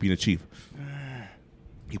just being a Chief?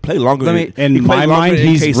 He played longer. Let me- in he my played longer mind? than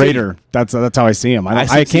He's KC. Raider. That's how I see him. I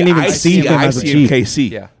can't even see him as a see him Chief. KC.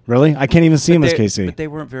 Yeah. Really? I can't even see him as But KC. they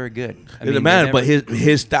weren't very good. It doesn't matter, but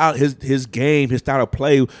his style, his game, his style of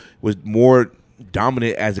play was more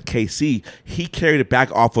dominant as a KC. He carried it back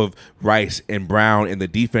off of Rice and Brown and the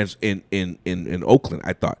defense in Oakland.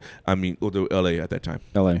 I thought. I mean, or the LA at that time.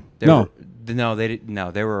 L.A. They No. didn't.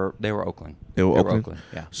 No, they were Oakland. They were Oakland.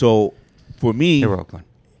 Yeah. So for me, They were Oakland.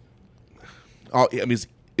 I mean,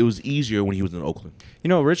 it was easier when he was in Oakland. You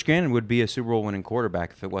know, Rich Gannon would be a Super Bowl winning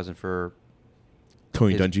quarterback if it wasn't for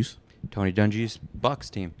Tony His- Dungy's. Tony Dungy's Bucks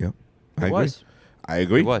team. Yeah, It I agree. was. I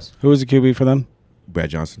agree. It was. Who was the QB for them? Brad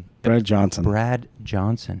Johnson. Brad Johnson. Brad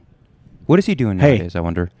Johnson. What is he doing Hey, nowadays, I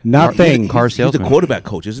wonder? Nothing. Car He's salesman. the quarterback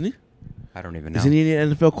coach, isn't he? I don't even know. Isn't he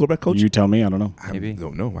an NFL quarterback coach? You tell me. I don't know. I Maybe.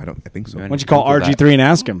 don't know. I think so. You Why don't you call Google that. RG3 and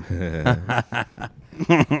ask him?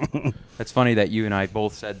 That's funny that you and I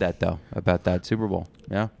both said that, though, about that Super Bowl.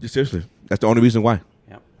 Yeah. Just seriously, that's the only reason why.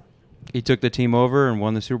 Yeah. He took the team over and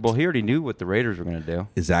won the Super Bowl. He already knew what the Raiders were going to do.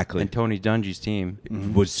 Exactly. And Tony Dungy's team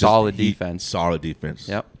Was just- solid he- defense. Solid defense.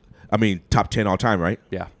 Yep. I mean, top 10 all time, right?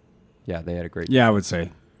 Yeah. Yeah, they had a great Yeah, I would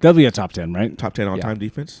say. They'll be a top 10, right? Top 10 all Yeah. time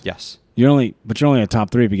defense. Yes. You're only a top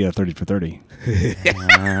 3 if you get a 30 for 30.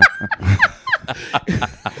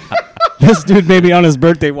 This dude maybe on his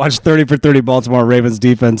birthday watched 30 for 30 Baltimore Ravens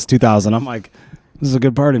defense 2000. I'm like, this is a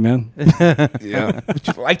good party, man. Yeah. But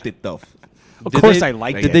you liked it, though. Of Did course they- I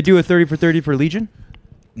liked Not Did it. they do a 30 for 30 for Legion?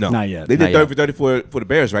 No. Not yet. They Not did 30 yet. for 30 for the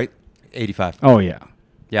Bears, right? 85. Oh, yeah.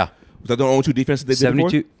 Yeah. Was that the only two defenses they did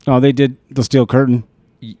 72. Oh, they did the steel curtain.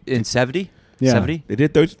 In 70? Yeah. 70? They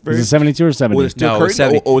did 30 for Is it 72 or 70? Was it still No, Curtin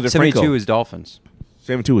 70, or was it 72 Franco? is Dolphins.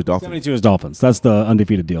 72 was Dolphins. 72 is Dolphins. That's the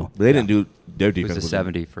undefeated deal. But they didn't do their It defense. was a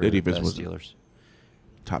 70 for their the defense was Steelers.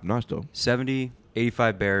 top notch, though. 70,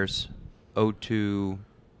 85 Bears, 02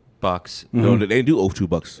 Bucks. No, they didn't do 02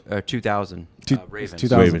 Bucks. 2000 Ravens.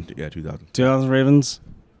 2000. Ravens. Yeah, 2000. 2000 Ravens.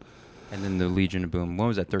 And then the Legion of Boom. When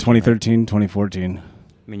was that? 13, 2013, right? 2014.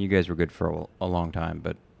 I mean, you guys were good for a long time,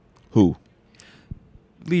 but Who?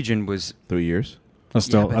 Legion was 3 years. That's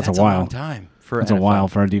still but that's that's a while. long time for That's a NFL. while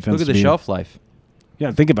for our defense. Look at to the be- shelf life.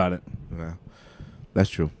 Yeah, think about it. Yeah, that's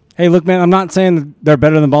true. Hey, look, man, I'm not saying that they're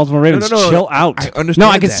better than Baltimore Ravens. no, Chill out. I understand No,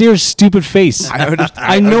 I can that. see your stupid face. I understand.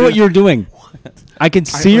 I know what you're doing. I can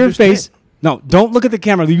see your understand. face. No, don't look at the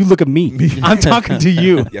camera. You look at me. I'm talking to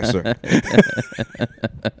you. Yes, sir.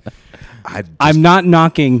 I'm not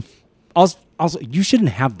knocking. Also, you shouldn't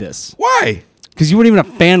have this Why? because you weren't even a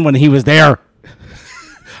fan when he was there.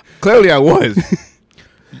 Clearly, I was.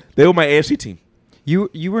 They were my AFC team. You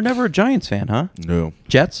were never a Giants fan, huh? No.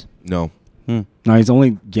 Jets? No. No, he's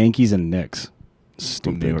only Yankees and Knicks. From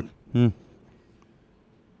Stupid. New York.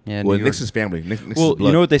 Yeah. Well, New Knicks York. is family. Knicks is Well, blood.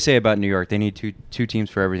 you know what they say about New York? They need two teams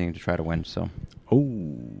for everything to try to win. So Oh,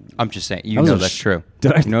 I'm just saying. You That was know a that's true.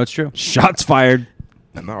 did I- You know it's true. shots fired.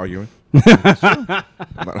 I'm not arguing. I'm not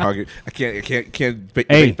arguing. I can't Hey,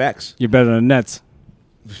 debate facts. you're better than Nets.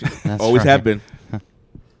 That's Always right. have been.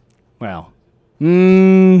 Well,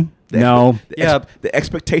 no. The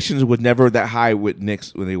expectations were never that high with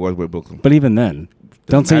Knicks when they was with Brooklyn. But even then,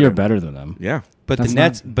 don't say matter. you're better than them. Yeah. But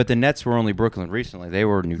That's the Nets were only Brooklyn recently. They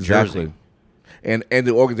were New Jersey. And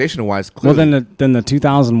the organizational wise, Well, clearly. then the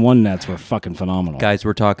 2001 Nets were fucking phenomenal. Guys,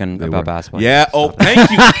 we're talking They about were. basketball. Yeah. Oh, thank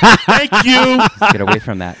you. Thank you. Get away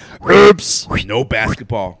from that. Oops. No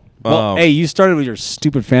basketball. Well, hey, you started with your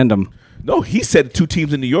stupid fandom. No, he said 2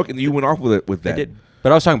 teams in New York, and you went off with that. I did.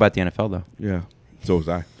 But I was talking about the NFL though. Yeah. So was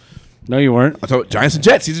I. No, you weren't. I told Giants and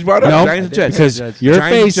Jets. He just brought it up. No, Giants and Jets. because your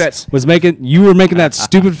Giants and face Jets. was making. You were making that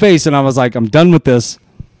stupid face, and I was like, I'm done with this.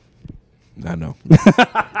 I know.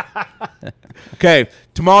 Okay,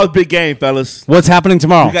 tomorrow's big game, fellas. What's happening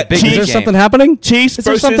tomorrow? We got Is Chiefs there game. something happening? Chiefs Is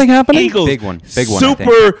there versus something happening? Eagles. Big one. I Super.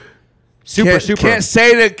 think. Super. Can't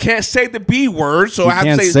say the B word, so You I have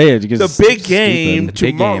can't to say it because the it's big game stupid.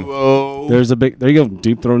 Big game. tomorrow. There's a big. There you go.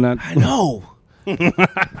 Deep throw net. I know.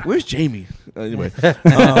 Where's Jamie? Anyway,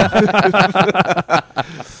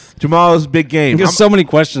 tomorrow's big game. There's I'm- so many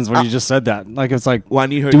questions when you just said that. Like it's like. Well, I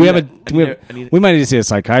need her. Do we have a? I Do we, need have, her- I need- we might need to see a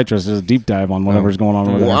psychiatrist. There's a deep dive on whatever's going on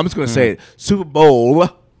over Well, there. I'm just gonna say it. Super Bowl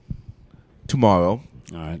tomorrow.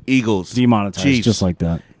 All right. Eagles Demonetized Chiefs. just like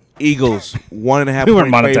that. Eagles 1.5. We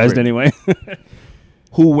weren't point monetized favorite. anyway.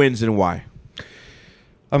 Who wins and why?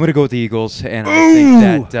 I'm going to go with the Eagles, and I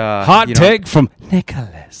think that Hot you know, take from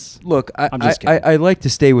Nicholas. Look, I'm just kidding. I like to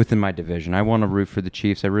stay within my division. I want to root for the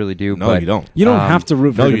Chiefs. I really do. No, but, you don't. You don't Um, have to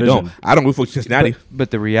root for No, the you division. don't. I don't root for Cincinnati.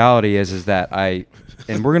 But the reality is that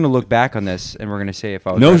and we're going to look back on this, and we're going to say if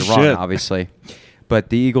I was No right or wrong, shit. obviously. But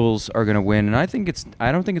the Eagles are going to win, and I don't think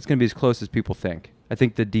it's going to be as close as people think. I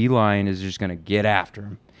think the D line is just going to get after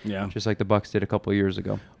him, Yeah. just like the Bucks did a couple of years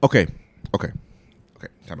ago. Okay.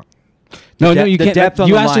 Time out. No, the you the can't. depth on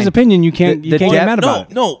You the asked his line. opinion. You can't. The You can't get depth- mad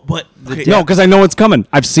about it. No, but okay. No, because I know what's coming.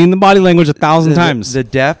 I've seen the body language 1,000 times. The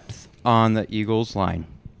depth on the Eagles line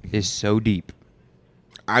is so deep.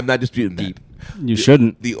 I'm not disputing that. Deep. You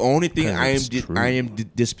shouldn't. The only thing It's true. I am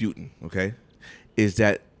disputing, okay, is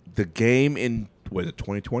that the game in was it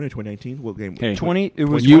 2020 or 2019? What game? Hey. 20. It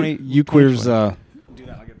was you 20. you queers.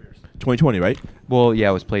 2020, right? Well, yeah,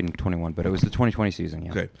 it was played in 21, but it was the 2020 season.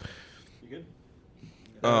 Yeah. Okay.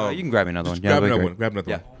 You can grab me another one. Just Yeah, grab that'd be another great. one. Grab another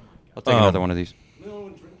Yeah. one. I'll take another one of these.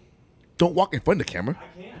 Don't walk in front of the camera.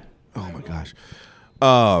 I can't. Oh my gosh.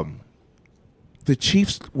 The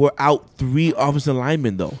Chiefs were out 3 offensive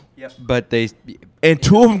linemen though, But they. and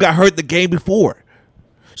 2 of them got hurt the game before,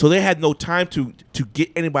 so they had no time to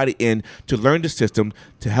get anybody in to learn the system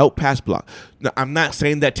to help pass block. Now, I'm not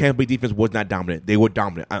saying that Tampa Bay defense was not dominant; they were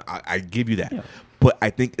dominant. I give you that, but I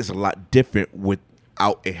think it's a lot different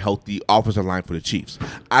without a healthy offensive line for the Chiefs.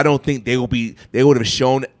 I don't think they would have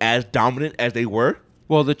shown as dominant as they were.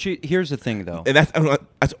 Well, here's the thing, though. And that's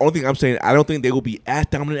the only thing I'm saying. I don't think they will be as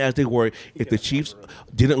dominant as they were if the Chiefs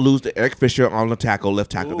didn't lose to Eric Fisher on the left tackle.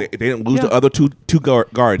 If they didn't lose the other two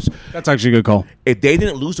guards. That's actually a good call. If they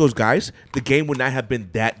didn't lose those guys, the game would not have been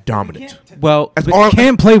that dominant. Well, That's but all I'm-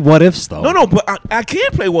 Can't play what ifs though. No, but I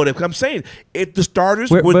can't play what if. I'm saying if the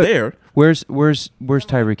starters were but there Where's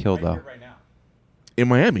Tyreek Hill though? in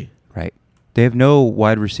Miami. Right. They have no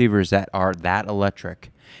wide receivers that are that electric.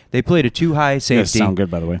 They played a too high You guys safety. sound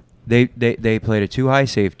good, by the way. They played a too high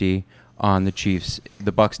safety on the Chiefs.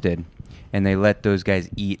 The Bucks did, and they let those guys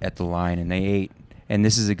eat at the line, and they ate. And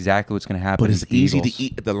this is exactly what's going to happen. But it's with the easy Eagles. to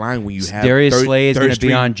eat at the line when you have Darius third- Slay is third going to be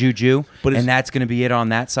string- on Juju, But it's- and that's going to be it on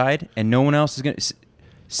that side, and no one else is going to.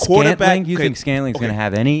 Scantling, you think Scantling's going to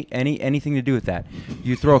have anything to do with that?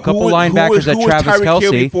 You throw a couple linebackers at Travis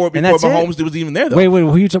Kelce, before and that's Mahomes it. was even there, though. Wait, why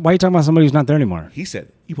are you talking about somebody who's not there anymore? He said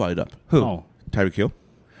he brought it up. Who? Oh. Tyreek Hill.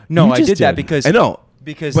 No, You I just did that did. because I know.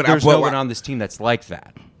 because But there's but- no one on this team that's like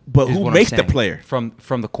that. But is who what I'm makes the saying, player? from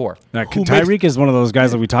the core? Who Tyreek is one of those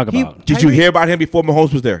guys that we talk about. Did you hear about him before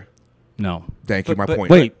Mahomes was there? No. Thank you. My But-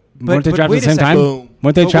 point. Wait, But- weren't they but drafted wait at the a same time? second. Boom.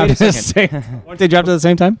 Weren't they But wait drafted a at the same? Weren't they drafted at the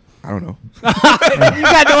same time? I don't know. You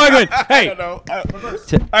got no argument. Hey, I know.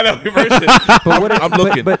 Reverse it. I'm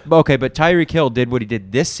looking. But Tyreek Hill did what he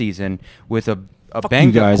did this season with a you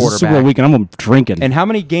banged up guys. It's Super Bowl quarterback. weekend. I'm drinking. And how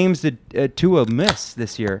many games did Tua miss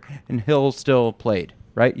this year? And Hill still played,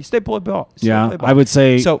 right? You still played ball. Yeah, I would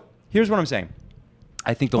say- So here's what I'm saying.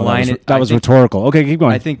 I think the Oh, line that was rhetorical. Okay, keep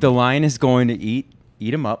going. I think the line is going to eat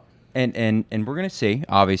him up, and we're going to see,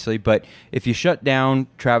 obviously. But if you shut down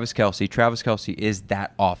Travis Kelce is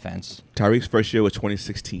that offense. Tyreek's first year was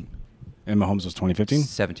 2016, and Mahomes was 2015.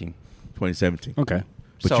 17. 2017. Okay.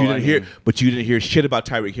 But So, you didn't I hear. mean- But you didn't hear shit about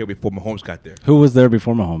Tyreek Hill before Mahomes got there. Who was there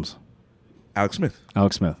before Mahomes? Alex Smith.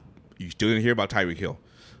 Alex Smith. You still didn't hear about Tyreek Hill.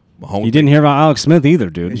 Mahomes. You didn't hear about Alex Smith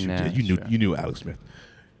either, dude. Yes, you Nah, did. You knew. sure. You knew Alex Smith.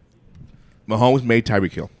 Mahomes made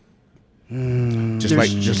Tyreek Hill. Just like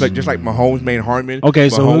Mahomes made Hartman. Okay,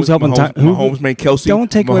 so Mahomes, who's helping? Mahomes made Kelsey. Don't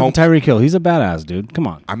take away from Mahomes- Tyreek Hill. He's a badass, dude. Come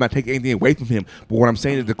on. I'm not taking anything away from him, but what I'm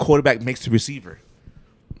saying is the quarterback makes the receiver.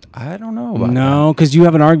 I don't know about No, because you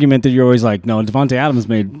have an argument that you're always like, no, Devontae Adams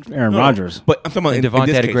made Aaron Rodgers. But I'm talking about that. in Devontae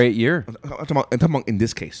this had a case. great year. I'm talking about in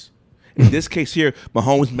this case. In this case here,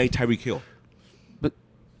 Mahomes made Tyreek Hill. But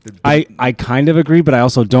I kind of agree, but I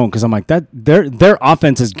also don't because I'm like that. Their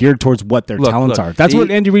offense is geared towards what their talents are. That's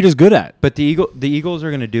what Andy Reid is good at. But the Eagles are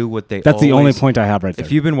going to do what they. That's the only always- point I have right there.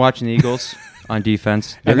 If you've been watching the Eagles on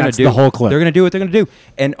defense, they're And going that's to do the whole clip. They're going to do what they're going to do,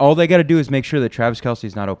 and all they got to do is make sure that Travis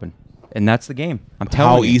Kelce's not open, and that's the game. I'm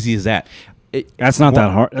telling How you. easy is that? That's not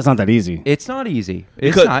that hard. That's not that easy. It's not easy.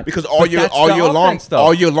 It's Because not. because But all year that's all the year long offense,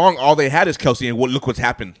 though. all they had is Kelsey, and look what's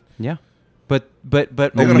happened. Yeah, but They're a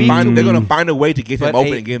gonna week- find a way to get him but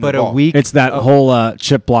open a- and give him but the a ball. week. It's that whole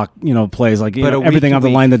chip block, plays like But a week everything to off the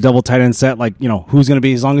week. line, the double tight end set. Like who's going to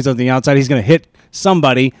be as long as he's on the outside, he's going to hit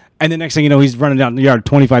somebody, and the next thing you know, he's running down the yard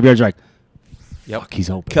 25 yards. You're like, Yep. fuck, he's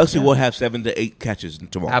open. Kelsey will have 7 to 8 catches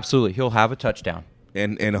tomorrow, Absolutely, he'll have a touchdown.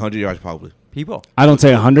 and 100 yards probably. He will. I don't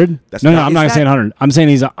say 100. That's No, not- I'm not going Is to say that- 100. I'm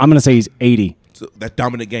saying I'm going to say he's 80. So that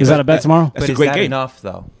dominant game. Is that a bet tomorrow? That's But a is great that game. enough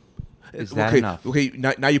though? Is that okay, enough? Okay,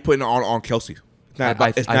 now you're putting it on Kelsey. It's not, I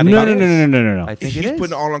it's think not it No, about- no, is. no, no, no, no, no. I think He's it is.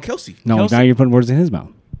 putting it all on Kelsey. No, Kelsey- now you're putting words in his mouth.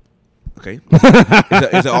 Okay,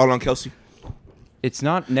 is it all on Kelsey? It's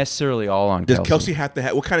not necessarily all on Does Kelsey. Kelsey have to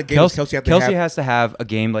have what kind of game does Kelsey have to have? has to have a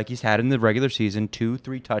game like he's had in the regular season,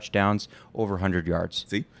 2-3 touchdowns, over 100 yards.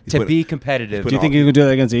 See? He's to put- be competitive. Do you think he can do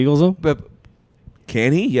that against the Eagles though? But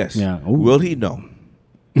Can he? Yes. Yeah. Ooh. Will he? No.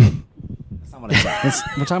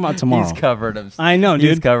 We're talking about tomorrow. he's covered himself. I know,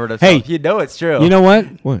 He's dude. covered himself. Hey, you know it's true. You know what?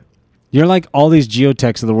 What? You're like all these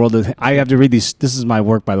geotechs of the world. That I have to read these. This is my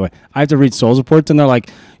work, by the way. I have to read Souls reports, and they're like,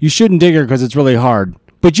 you shouldn't dig her because it's really hard.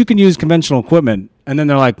 But you can use conventional equipment. And then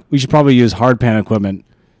they're like, we should probably use hard pan equipment.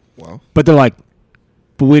 Well, But they're like,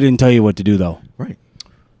 but we didn't tell you what to do, though. right.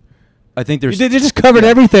 I think there's They just covered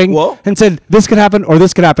everything Well- and said, this could happen or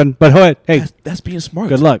this could happen. But hey, That's being smart.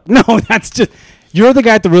 good luck. No, that's just, you're the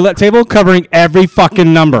guy at the roulette table covering every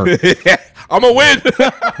fucking number. I'm gonna win.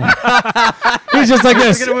 He's just like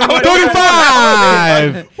this.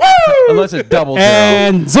 35 unless it's double zero.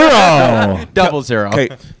 and 0. double zero. Okay,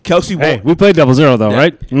 Kelsey Hey, won't. we played 0-0 though, Yeah.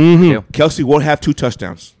 right? Mm-hmm. Kelsey won't have 2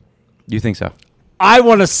 touchdowns. You think so? I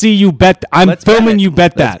want to see you bet. I'm Let's bet filming it. you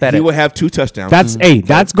bet Let's that. bet He it. will have 2 touchdowns.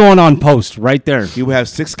 That's going on post right there. He will have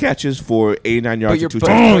 6 catches for 89 yards But you're, and 2 but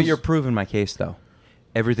touchdowns, you're proving my case though.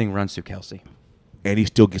 Everything runs through Kelsey. and he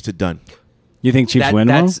still gets it done. You think Chiefs win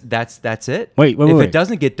tomorrow? That's it. Wait, if wait. it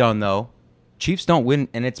doesn't get done though, Chiefs don't win,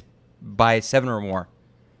 and it's by 7 or more.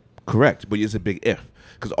 Correct, but it's a big if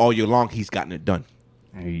because all year long he's gotten it done.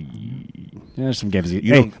 There's some games. You Hey,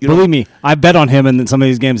 don't- you believe don't- me, I bet on him in some of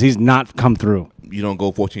these games. He's not come through. You don't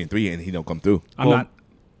go 14-3 and he don't come through. I'm not.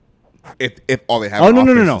 If all they have. Oh on no.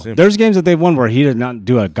 offense is him. There's games that they've won where he did not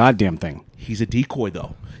do a goddamn thing. He's a decoy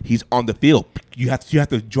though. He's on the field. You have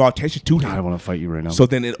to draw attention to I him. want to fight you right now. So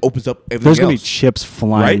then it opens up everything There's gonna be else. chips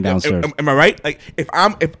flying Right? downstairs. Am I right? Like if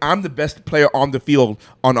I'm the best player on the field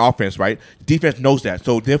on offense, right? Defense knows that.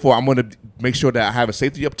 So therefore, I'm going to make sure that I have a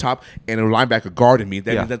safety up top and a linebacker guarding me.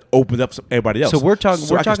 That Yeah. that opens up everybody else. So we're talking.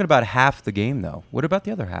 So We're I can- talking about half the game though. What about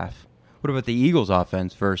the other half? What about the Eagles'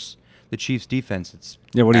 offense versus the Chiefs' defense? It's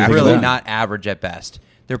Yeah, what do you think of really that? not average at best.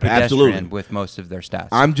 They're pedestrian Absolutely. with most of their stats.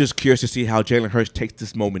 I'm just curious to see how Jalen Hurts takes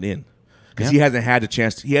this moment in, because he hasn't had the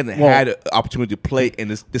chance. He hasn't had an opportunity to play in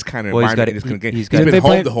this kind of environment in this kind of game. He's been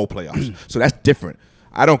home the whole playoffs, so that's different.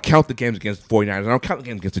 I don't count the games against the 49ers. I don't count the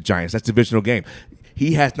games against the Giants. That's a divisional game.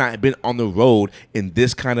 He has not been on the road in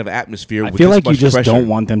this kind of atmosphere. I feel like you just don't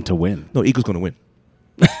want them to win. No, Eagles going to win.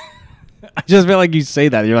 I just feel like you say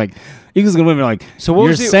that. You're like, Eagles going to win. You're like, so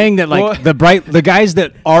you're saying that like the guys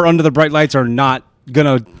that are under the bright lights are not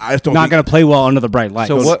gonna play well under the bright lights.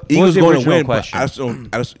 So what Eagles was the going to win? question? I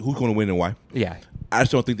just who's going to win and why? Yeah. I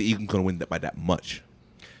just don't think the Eagles going to win by that much.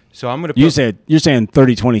 So I'm gonna. You're saying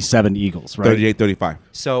 30-27 Eagles, right? 38-35.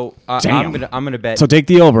 So I'm gonna bet. So take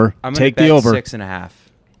the over. I'm take bet the over. 6.5.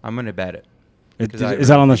 I'm gonna bet it. Is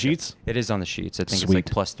that on the sheets? It is on the sheets. I think Sweet. it's like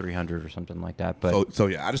plus 300 or something like that. But so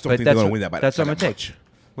yeah, I just don't think they're going to win that by that's that what I'm gonna much. take.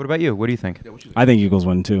 What about you? What do you think? I think Eagles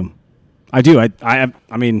win too. I do. I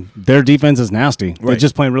mean, their defense is nasty. Right. They're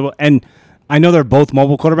just playing real well. And I know they're both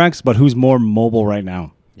mobile quarterbacks, but who's more mobile right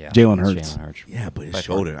now? Yeah, Jalen Hurts. Yeah, but his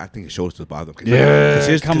shoulder. I think his shoulder's to bother him.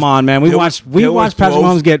 Yeah, come on, man. We watched Patrick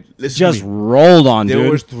Mahomes get just rolled on, dude.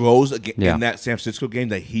 There was throws in that San Francisco game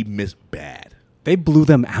that he missed bad. They blew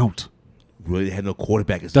them out. Really, they had no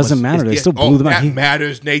quarterback. Doesn't matter. They still blew them out. That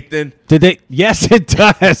matters, Nathan. Did they? Yes, it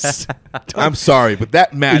does. I'm sorry, but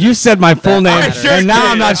that matters. You said my full name, and now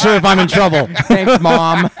I'm not sure if I'm in trouble. Thanks,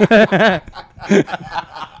 Mom.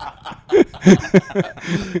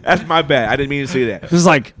 That's my bad. I didn't mean to say that. This is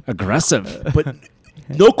like aggressive. But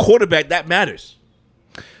no quarterback, that matters.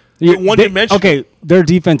 One dimension. Okay, their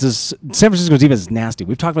defense is San Francisco's defense is nasty.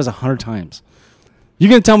 We've talked about this 100 times. You're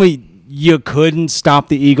gonna tell me you couldn't stop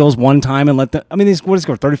the Eagles one time and let them? I mean, what did they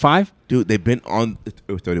score? 35? Dude, they've been on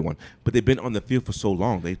 31, but they've been on the field for so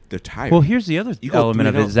long. They're tired. Well, here's the other element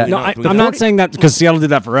of it. Is that no, I'm not saying that because Seattle did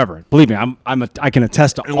that forever. Believe me, I can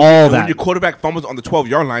attest to all that. When your quarterback fumbles on the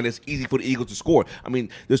 12-yard line, it's easy for the Eagles to score. I mean,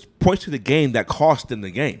 there's points to the game that cost them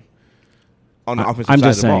the game on the offensive side of the ball.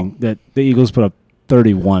 I'm just saying that the Eagles put up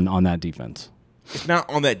 31 on that defense. It's not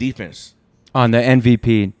on that defense. On the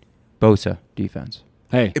MVP Bosa defense.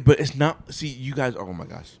 Hey, But it's not. See, you guys. Oh my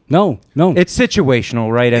gosh. no. It's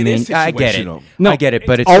situational, right? I mean, I get it. No, I get it,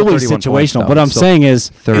 but it's always still 31 situational. points, What I'm so saying is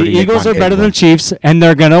the Eagles are better than the Chiefs, and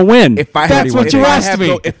they're going to win. That's what you asked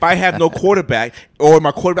me. If I have no quarterback or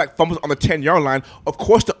my quarterback fumbles on the 10-yard line, of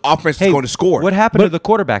course the offense is going to score. What happened to the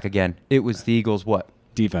quarterback again? It was the Eagles' what?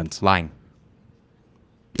 Defense. Line.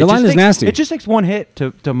 The line is nasty. It just takes one hit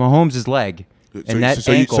to Mahomes' leg. And that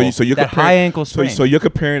ankle, that high ankle sprain. So you're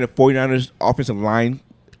comparing the 49ers offensive line.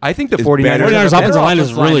 I think the 49ers offensive line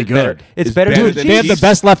is really good. It's better. Dude, they have the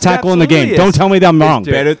best left tackle in the game. Don't tell me that I'm wrong.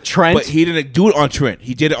 Better, Trent. But he didn't do it on Trent.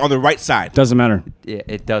 He did it on the right side. Doesn't matter.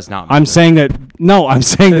 It does not matter. I'm saying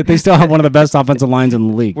that they still have one of the best offensive lines in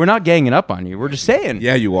the league. We're not ganging up on you. We're just saying.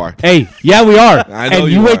 Yeah, you are. Hey, yeah, we are. I know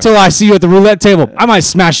and you wait till I see you at the roulette table. I might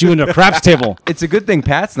smash you into a craps table. It's a good thing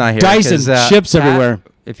Pat's not here. Dice and chips Pat, everywhere.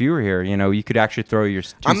 If you were here, you could actually throw your.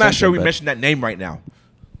 I'm not sure we mentioned that name right now.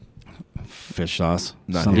 Fish sauce.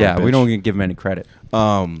 Yeah, we don't give him any credit.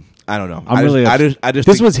 I don't know. I just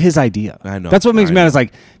this was his idea. I know. That's what makes me mad. Is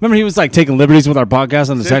like, remember he was like taking liberties with our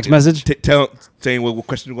podcast on the text message, saying what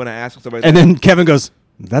question you're going to ask, and stuff like and that. then Kevin goes,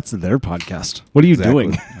 "That's their podcast. What are you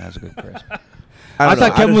doing?" That's a good question. I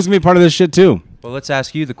thought Kevin was going to be part of this shit too. Well, let's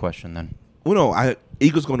ask you the question then. Well, no,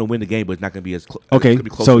 Eagles going to win the game, but it's not going to be as close. Okay,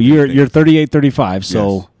 so you're 38-35.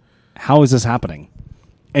 So how is this happening?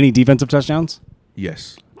 Any defensive touchdowns?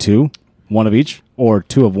 Yes. 2, 1 of each, or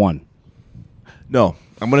 2 of 1? No,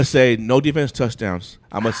 I'm going to say no defense touchdowns.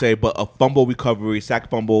 I'm going to say, but a fumble recovery, sack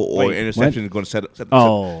fumble, or interception is going to set the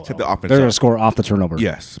offense. They're going to score off the turnover.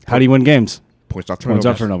 Yes. How do you win games? Points off turnovers. Points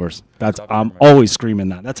off turnovers. I'm always screaming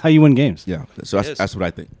that. That's how you win games. Yeah. So that's what I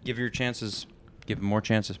think. Give your chances. Give them more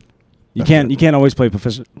chances. You can't always play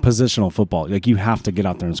positional football. Like you have to get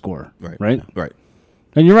out there and score. Right.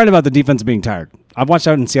 And you're right about the defense being tired. I've watched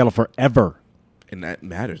out in Seattle forever. And that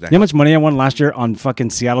matters. You know how much money I won last year on fucking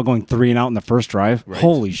Seattle going 3 and out in the first drive? Right.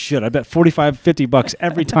 Holy shit. I bet $45-50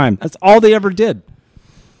 every time. That's all they ever did.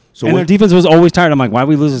 And their defense was always tired. I'm like, why did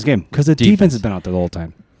we lose this game? Because the defense has been out there the whole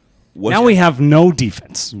time. Now we have no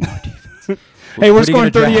defense. Hey, we're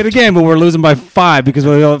scoring 38 a game, but we're losing by 5 because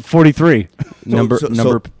we're at 43. Number.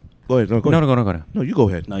 Go ahead. No, go ahead. No, you go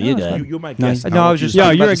ahead. No, you go. You're my guest. No, I was just.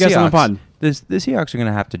 Yeah, you're a guest on the pod. The Seahawks are going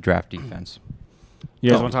to have to draft defense.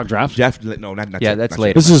 You guys want to talk draft? No, not yeah, that's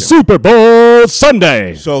later. This is Super Bowl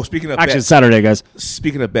Sunday. So speaking of actually bets, Saturday, guys.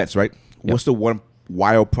 Speaking of bets, right? Yep. What's the one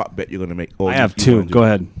wild prop bet you're going to make? I have 2. Go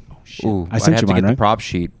ahead. Ooh, I sent you mine, get right? the prop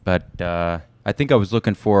sheet, but I think I was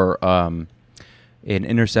looking for an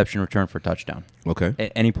interception return for a touchdown. Okay.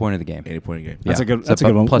 At any point of the game. Any point of the game. That's a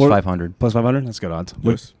good one. Plus 500. Plus 500? That's good odds.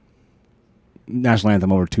 Yes. national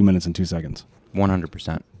anthem over 2 minutes and 2 seconds.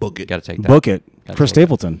 100%. Book it. Got to take that. Book it. Gotta Chris take that.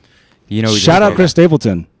 Stapleton. You know, Shout out Chris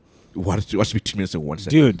Stapleton. Watch it be 2 minutes and 1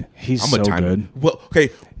 second. Dude, he's so good. Well, okay.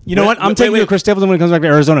 You know what? I'm taking you to Chris Stapleton when it comes back to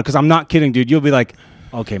Arizona because I'm not kidding, dude. You'll be like,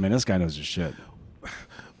 okay, man, this guy knows his shit.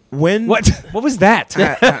 When What? What was that?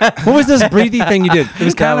 What was this breathy thing you did? It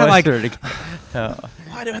was kind of like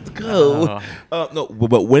Why do I have to go? No,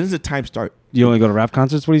 but when does the time start? you only go to rap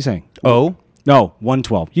concerts. What are you saying? Oh. No,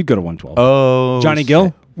 112. You'd go to 112. Oh. Johnny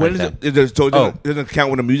Gill. When is it? It doesn't count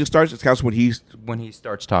when the music starts. It counts when he's. When he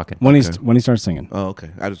starts talking. When he starts singing. Oh, okay.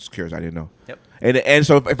 I was just curious. I didn't know. Yep. And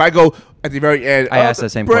so if I go at the very end, I asked that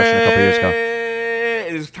same question a couple years ago.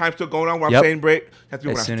 Is time still going on while Yep. I'm saying break? Have to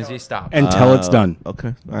be As when soon I as he stops. Until it's done. Okay.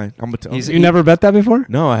 All right. I'm gonna tell. He's- You never bet that before?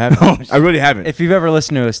 No, I haven't. I really haven't. If you've ever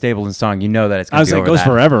listened to a Stapleton song, you know that it's I going was to be like, over goes that.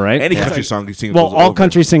 forever, right? Any country song you sing. Well, goes all over.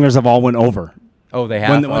 country singers have all went over Oh, they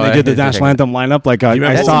have? when they did the national anthem lineup. Like I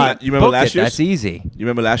remember saw that? it. You remember Book last it. year's? That's easy. You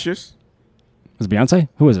remember last year's? Was it Beyonce?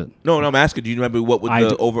 Who is it? No, I'm asking. Do you remember what was I the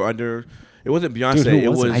do- over under? It wasn't Beyonce. Dude, who it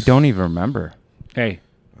was was. it? I don't even remember. Hey,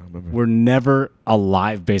 I don't remember. we're never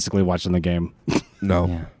alive basically watching the game. No.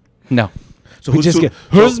 Yeah. No. So We just get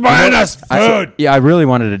who's buying us food? I really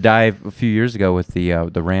wanted to dive a few years ago with the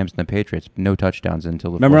Rams and the Patriots. No touchdowns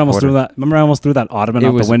until the Remember I fourth almost quarter. threw that. Remember I almost threw that ottoman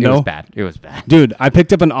out the window. It was bad. It was bad. Dude, I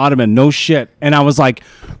picked up an ottoman, no shit, and I was like,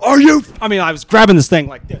 "Are you?" I mean, I was grabbing this thing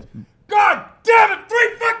like this. God damn it! 3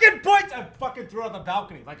 fucking points! I fucking threw it on the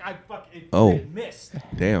balcony. Like it missed.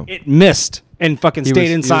 Damn. It missed and fucking stayed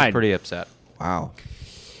He inside. was pretty upset. Wow.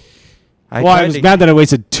 I tried was to- mad that I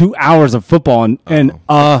wasted 2 hours of football and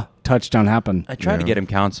a touchdown happened. I tried to Yeah. get him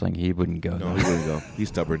counseling. He wouldn't go. No, though. he wouldn't go. He's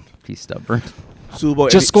stubborn. He's stubborn. Super Bowl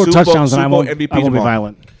Just score Super Bowl- touchdowns and I Super Bowl won't, MVP I won't be tomorrow.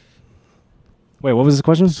 violent. Wait, what was the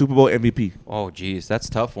question? Super Bowl MVP. Oh, geez, that's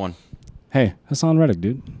a tough one. Hey, Hassan Reddick,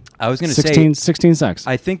 dude. I was going to 16 sacks.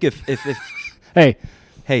 I think if Hey,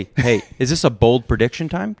 hey, is this a bold prediction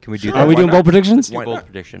time? Can we do Sure. that? are we why doing not? bold predictions? Why Bold not?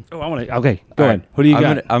 prediction. Oh, I want to. Okay, go All ahead. right. Who do you I'm got?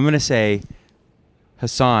 Gonna, I'm going to say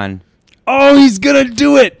Hassan, Oh, he's gonna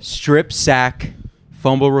do it. strip sack,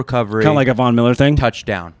 fumble recovery, Kind of like a Von Miller thing.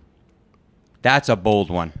 touchdown. That's a bold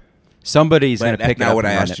one. Somebody's going to That's pick it not up what I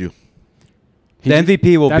and run asked it. you. The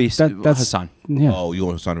MVP will be that's Hassan. Yeah. Oh, you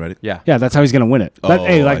want Hassan Reddick? Yeah. Yeah, that's how he's gonna win it. Oh,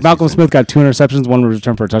 Hey, I like see. Malcolm Smith got 2 interceptions, 1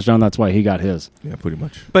 return for a touchdown. That's why he got his. Yeah, pretty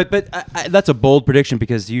much. But that's a bold prediction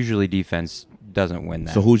because usually defense doesn't win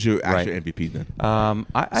that. So who's your actual Right. MVP then?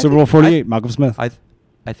 I Super Bowl think- 48, Malcolm Smith.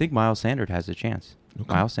 I think Miles Sanders has a chance.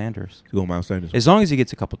 Okay. Miles Sanders. You go Miles Sanders. As long as he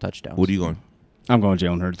gets a couple touchdowns. What are you going? I'm going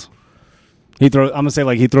Jalen Hurts. I'm gonna say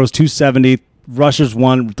like he throws 270, rushes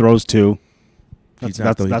 1, throws 2. He's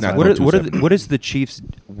not, though. He's not What, going are, what, are 270. the, what is the Chiefs'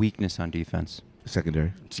 weakness on defense?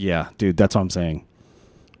 Secondary. Yeah, dude, that's what I'm saying.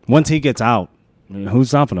 Once he gets out, I mean, who's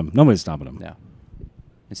stopping him? Nobody's stopping him. Yeah.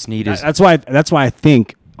 And Snead is. That's why I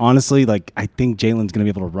think honestly, like I think Jalen's gonna be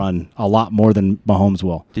able to run a lot more than Mahomes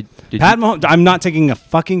will. Did Pat you- Mahomes, I'm not taking a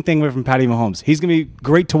fucking thing away from Patty Mahomes. He's gonna be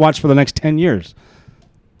great to watch for the next 10 years.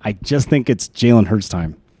 I just think it's Jalen Hurts'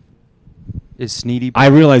 time. Is Sneedy. I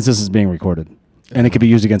realize this is being recorded, and it could be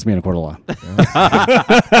used against me in a court of law.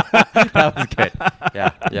 That was good.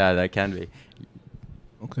 Yeah, that can be.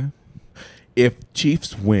 Okay. If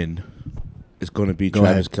Chiefs win, it's going to be Go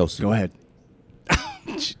Travis ahead. Kelce. Go ahead.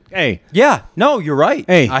 Hey, Yeah, no, you're right.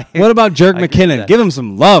 hey, I- what about Jerk I agree with McKinnon? that. Give him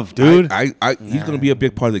some love, dude. He's going to be a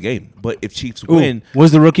big part of the game. But if Chiefs Ooh, win,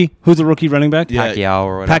 was the rookie? Who's the rookie running back? Yeah. Pacquiao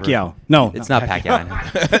or whatever. Pacquiao. No, It's not Pacquiao.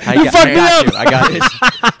 You fucked me up. I got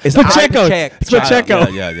it. it's Pacheco. Pacheco. It's Pacheco.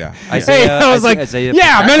 Yeah. Isaiah- Hey, I was like, Isaiah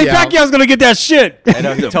yeah, Manny Pacquiao. Pacquiao's gonna get that shit. I know,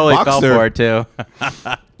 he He's a totally fell boxer. for it, too.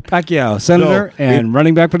 Pacquiao, senator, No, and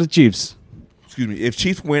running back for the Chiefs. Excuse me. If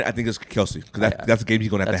Chiefs win, I think it's Kelce because that's the game he's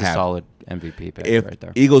going to have That's to a have. solid MVP pick If right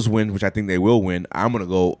there. Eagles win, which I think they will win, I'm going to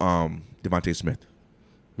go Devontae Smith.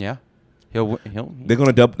 Yeah. He'll They're going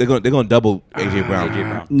to double. They're going to double AJ Brown. AJ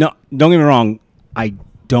Brown. No, don't get me wrong.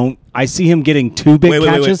 I see him getting 2 big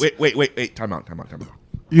catches. Wait. Time out.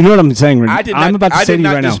 You know what I'm saying? I did I'm not, about to I say did to you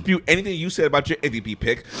not right now. dispute anything you said about your MVP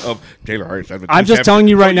pick of Jalen Hurts. I'm just telling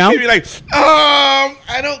you right now. You like,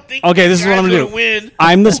 I don't think. Okay, this is what I'm gonna do. Win.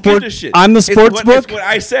 I'm the Who sport- gives a shit? I'm the It's sports what- book. It's what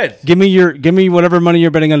I said. Give me whatever money you're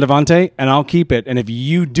betting on Devontae, and I'll keep it. And if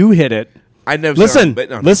you do hit it, I never said I'm listen,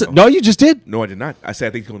 betting on listen. him. No, you just did. No, I did not. I said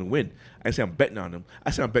I think he's going to win. I said I'm betting on him. I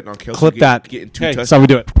said I'm betting on Kelce. Clip that. Getting 2 Hey, touchdowns. that's how we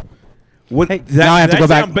do it. What, Hey, did now I have to did go say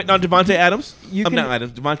back. I'm betting on Devontae Adams. You I'm can- not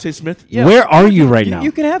Adams. Devontae Smith. Yeah. Where are you right now?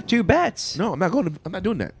 You can have 2 bets. No, I'm not going. I'm not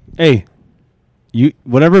doing that. Hey, you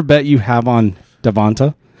whatever bet you have on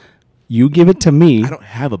Devonta, you give it to me. I don't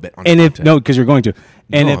have a bet on. And if Devontae. no, because you're going to.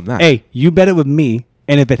 And No, if I'm not. hey, you bet it with me,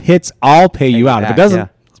 and if it hits, I'll pay you you out. If it back, doesn't, yeah.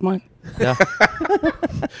 it's mine. Yeah.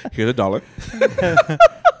 Here's $1.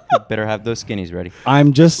 You better have those skinnies ready.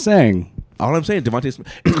 I'm just saying. All I'm saying, Devontae Smith,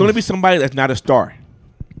 it's going to be somebody that's not a star.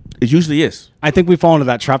 It usually is. I think we fall into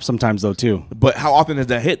that trap sometimes, though, too. But how often has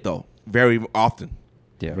that hit, though? Very often.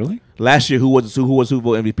 Yeah. Really? Last year, who was Super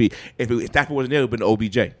Bowl MVP? If Stafford wasn't there, it would have been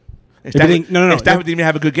OBJ. And didn't- no. and Stafford didn't even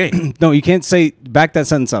have a good game. No, you can't say back that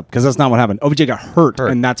sentence up because that's not what happened. OBJ got hurt,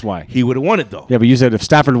 and that's why. He would have won it, though. Yeah, but you said if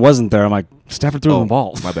Stafford wasn't there, I'm like, Stafford threw the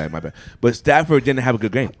ball. My bad. But Stafford didn't have a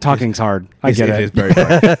good game. Talking's hard. I get it. It's very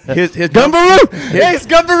hard. His Gumbaroo! Hey, is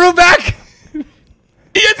Gumbaroo back?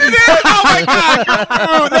 Yes, it is! Oh, my God!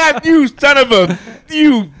 Gumbaroo, that you son of a...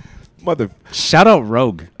 You mother... Shout out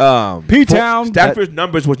Rogue. P-Town. Stafford's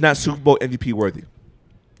numbers was not Super Bowl MVP worthy.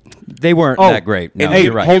 They weren't that great. No, And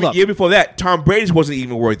you're right. hold up. The year before that, Tom Brady's wasn't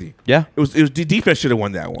even worthy. Yeah. It was the defense should have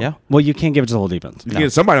won that one. Yeah. Well, you can't give it to the whole defense. You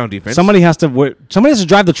get somebody on defense. Somebody has to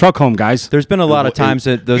drive the truck home, guys. There's been a lot of times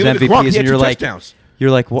that those Give it to Gronk, he MVPs, had and two you're like, touchdowns.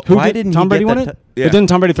 why didn't Tom he Brady get win that? it? Yeah. But didn't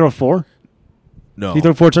Tom Brady throw 4? No. He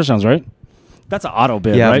threw 4 touchdowns, right? That's an auto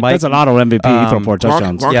bid, Yeah, right? Mike- That's an auto MVP. He threw 4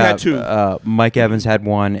 touchdowns. Gronk yeah, had 2. Mike Evans had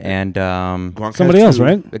one, and Gronk Somebody has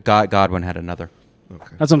else, 2. right? Godwin had another.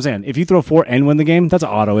 Okay. That's what I'm saying. If you throw 4 and win the game, that's an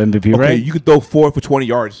auto MVP, Okay, right? you could throw 4 for 20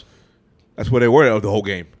 yards. That's where they were the whole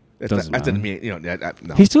game. Doesn't That matter. mean,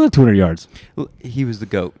 no. He still had 200 yards. He was the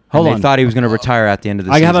GOAT. Hold and on. They thought he was going to retire at the end of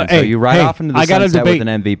the I season. gotta- So hey, you ride hey, off into the I gotta sunset with debate.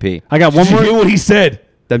 an MVP. I got one Did you hear more. what he said?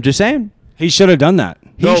 I'm just saying. He should have done that.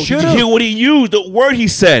 No, He should did you have. hear what he used? The word he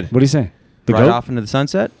said. What did he say? The Ride GOAT? off into the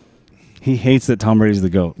sunset. He hates that Tom Brady's the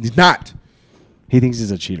GOAT. He's not. He thinks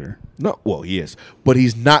he's a cheater. No, well, he is. But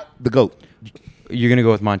he's not the GOAT. You're going to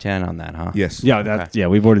go with Montana on that, huh? Yes. Yeah,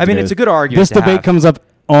 we've already I mean, debated. it's a good argument This to debate have. comes up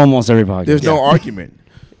almost every podcast. There's no argument.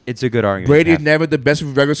 It's a good argument. Brady to is have. never the best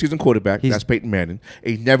regular season quarterback. He's- That's Peyton Manning.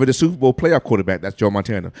 He's never the Super Bowl playoff quarterback. That's Joe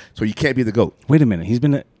Montana. So you can't be the GOAT. Wait a minute. He's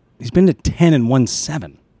been to 10 and won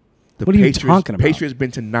 7. What are you talking about? Patriots been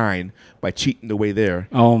to 9 by cheating the way there.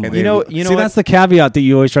 Oh, my. And You then- know See, what? that's the caveat that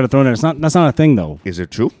you always try to throw in there. That's not a thing though. Is it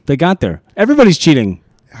true? They got there. Everybody's cheating.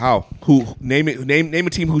 How? Who? Name it. Name a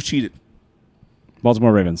team who's cheated.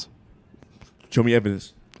 Baltimore Ravens. Show me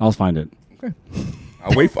evidence. I'll find it.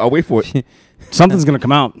 I'll wait for it. Something's gonna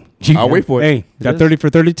come out. I'll wait for it. Hey, that is. 30 for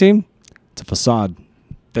 30 team. It's a facade.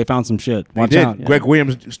 They found some shit. They Watch did. out. Greg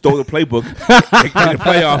Williams stole the playbook in the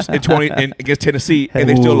playoffs against Tennessee, and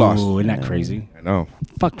they still lost. Ooh, isn't that crazy? I know.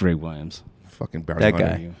 Fuck Greg Williams. Fucking Barry That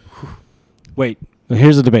Hunter. guy. Wait,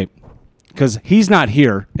 here's the debate because he's not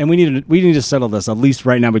here, and we need to settle this at least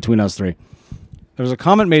right now between us 3. There was a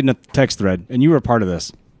comment made in a text thread, and you were a part of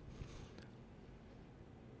this.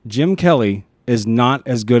 Jim Kelly is not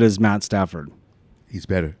as good as Matt Stafford. He's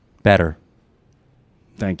better. Better.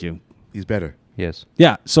 Thank you. He's better. Yes.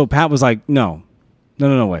 Yeah. So Pat was like, no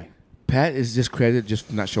way. Pat is discredited just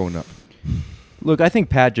for not showing up. Look, I think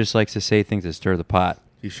Pat just likes to say things that stir the pot.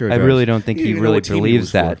 He sure I does. really don't think You he didn't even know really what team he believes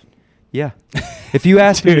was that. for. Yeah. If you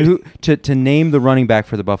asked him to name the running back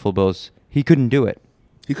for the Buffalo Bills, he couldn't do it.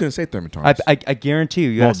 He couldn't say Thurman Thomas. I guarantee you.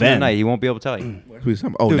 You Well, asked him then. tonight, he won't be able to tell you. Who he's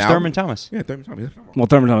talking about? Oh, It was now? Thurman Thomas. Yeah, Thurman Thomas. Well,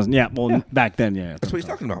 Thurman Thomas. Yeah. Well, back then, yeah. That's what he's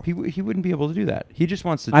talking about. He wouldn't be able to do that. He just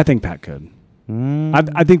wants to. I think Pat could.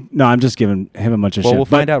 I think no. I'm just giving him a bunch of well, shit. we'll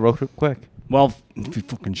find out real quick. Well, if he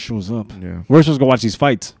fucking shows up, Yeah. we're supposed to go watch these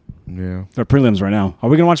fights. Yeah, They're prelims right now. Are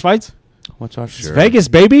we gonna watch fights? Let's watch. Sure. Vegas,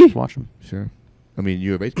 baby. Let's watch him. sure. I mean,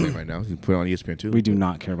 U of A's playing right now. You put it on ESPN too. We do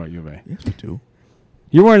not care about U of A. Yes, we do.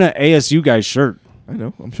 You're wearing an ASU guy's shirt. I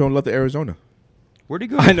know. I'm showing love to Arizona. Where'd he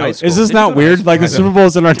go? to high school? Is this Did he not go to weird? high Like the I know. Super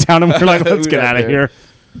Bowl's in our town, and we're like, let's We're get not out of there. here.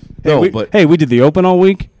 No, We did the Open all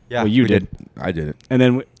week. Yeah, well, you we did. I did it. And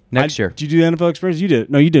then Next year. Did you do the NFL Experience? You did.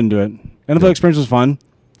 No, you didn't do it. NFL Experience was fun.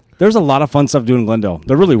 There's a lot of fun stuff doing in Glendale.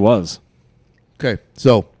 There really was. Okay,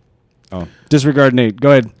 so Oh, disregard Nate.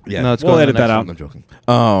 Go ahead. yeah, No, let's We'll go on edit the that next out.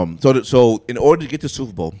 I'm joking. So in order to get to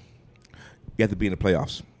Super Bowl, you have to be in the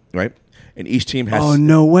playoffs, right? And each team has. Oh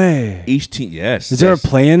no way! Each team, yes. Is there a yes.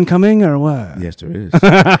 play-in coming or what? Yes, there is.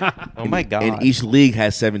 Oh my God! And each league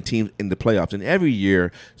has 7 teams in the playoffs, and every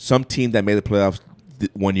year, some team that made the playoffs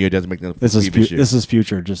one year doesn't make the This is previous year. this is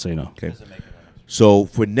future. Just so you know. Okay. So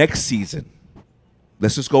for next season,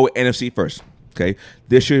 let's just go with NFC first. Okay.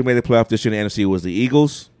 This year who made the playoff. This year in the NFC was the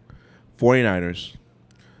Eagles, 49ers.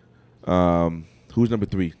 Who's number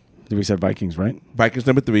 3? We said Vikings, right? Vikings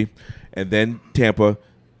number 3, and then Tampa,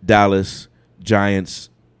 Dallas, Giants,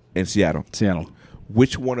 and Seattle. Seattle.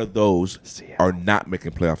 Which one of those are not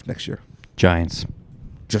making playoffs next year? Giants.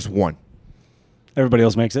 Just one. Everybody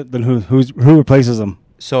else makes it. Then who replaces them?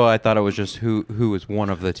 So I thought it was just who was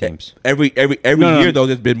one of the teams. Every year though,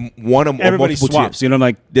 there's been one or Everybody multiple swaps. teams. You know,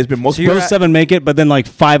 like There's been multiple. those 7 make it, but then like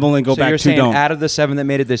 5 only go So back. you're 2 saying don't. out of the 7 that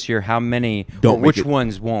made it this year, how many? Don't or which make it.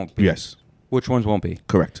 ones won't be? Yes, Which ones won't be?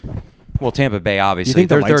 correct. Well, Tampa Bay obviously. think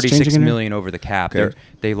the They're lights 36 changing in million over the cap. Okay.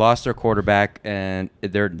 They lost their quarterback, and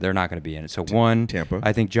they're not going to be in it. So one, Tampa.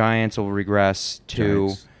 I think Giants will regress. 2,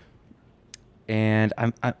 Giants. and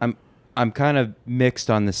I'm kind of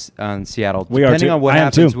mixed on this on Seattle, We are depending too. on what I am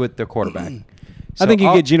happens too. with the quarterback. I think you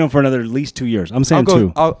I'll- get Geno for another at least 2 years. I'm I'll saying go.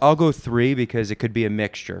 2. I'll go 3 because it could be a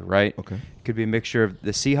mixture, right? Okay. It could be a mixture of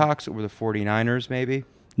the Seahawks or the 49ers, maybe.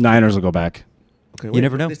 Niners will go back. Okay, you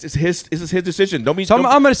never know. This is his decision. Don't be. So I'm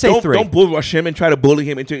going to say 3. Don't bull rush him and try to bully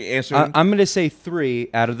him into answering. I'm going to say 3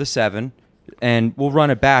 out of the 7, and we'll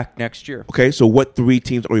run it back next year. Okay, so what 3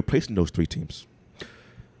 teams are replacing those 3 teams?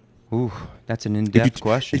 Ooh, that's an in-depth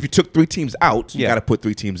question. If you took 3 teams out, you Yeah. got to put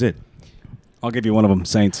 3 teams in. I'll give you one of them,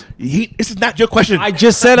 Saints. This is not your question. I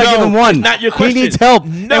just said I No, give him one. It's not your question. He needs help.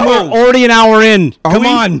 No. And we're already an hour in. Are Come we?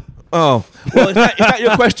 on. Oh, well, it's not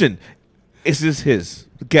your question. This is his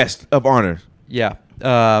guest of honor. Yeah.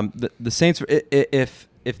 The Saints, if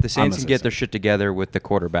the Saints gonna can say get their Saints. shit together with the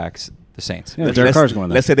quarterbacks, the Saints. Yeah, Derek Carr's going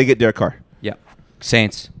there. Let's say they get Derek Carr. Yeah.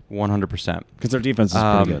 Saints, 100%. Because their defense is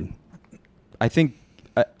pretty good. I think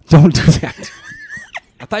Don't do that.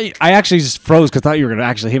 I actually just froze because I thought you were going to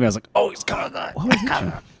actually hit me. I was like, oh, he's coming.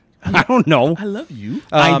 I don't know. I love you.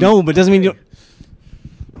 I know, but it doesn't mean you.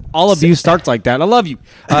 All abuse starts like that. I love you.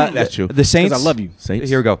 That's true. the Saints. 'Cause I love you. Saints.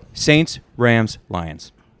 Here we go. Saints, Rams,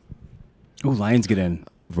 Lions. Ooh, Lions get in.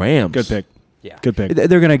 Rams. Good pick. Yeah. Good pick.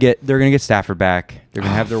 They're gonna get Stafford back. They're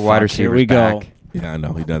gonna have their wide fuck, receivers here we go. back. Yeah, I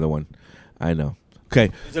know. Another one. I know.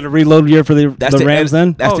 Okay. Is it a reload year for the Rams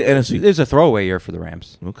then? That's the NFC. It's a throwaway year for the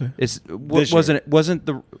Rams. Okay. It's This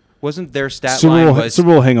wasn't their stat Super line Bowl, was Super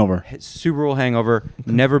Bowl hangover. Super Bowl hangover.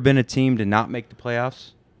 Never been a team to not make the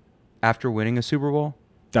playoffs after winning a Super Bowl.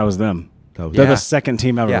 That was them. That was They're Yeah. the second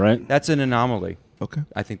team ever, Yeah, right? that's an anomaly. Okay.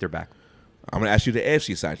 I think they're back. I'm going to ask you the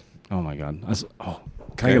AFC side. Oh my God. Can I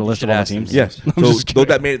Okay. get a list Should of all the ask them. teams? Yes. I'm So just those kidding.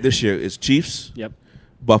 that made it this year is Chiefs, Yep.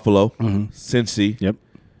 Buffalo, Mhm. Cincy, Yep.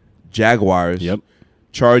 Jaguars, Yep.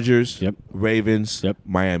 Chargers, Yep. Ravens, Yep.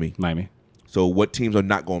 Miami. Miami. So what teams are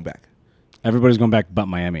not going back? Everybody's going back but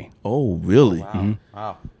Miami. Oh, really?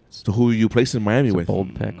 Wow. So who are you placing Miami with?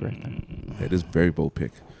 Bold pick right there. That is a very bold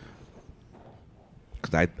pick.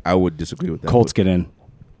 Because I would disagree with that. Colts get in.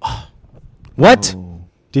 What? Oh.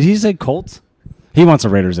 Did he say Colts? He wants the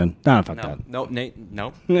Raiders in. Nah, fuck that. No, Nate,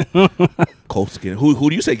 no. Colts get in. Who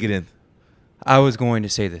do you say get in? I was going to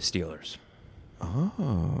say the Steelers.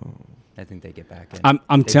 Oh. I think they get back in. I'm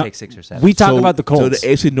they telling. take 6 or 7. We talk about the So Colts. the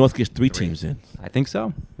AFC North gets 3 teams in. I think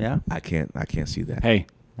so. Yeah. I can't see that. Hey,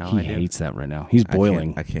 No, he I do. hates that right now. He's I can't-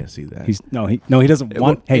 boiling. I can't see that. He doesn't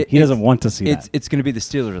want. He doesn't want to see that. It's going to be the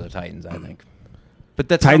Steelers or the Titans, I think. But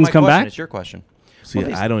that's Titans not my come question. back? It's your question. See, Well,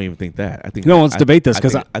 they- I don't even think that. I think No, let's debate this,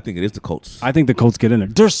 'cause I think it is the Colts. I think the Colts get in there.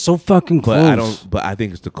 They're so fucking close. But I don't. But I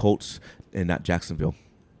think it's the Colts and not Jacksonville.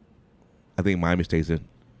 I think Miami stays in.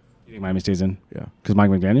 You think Miami stays in? Yeah. Because Mike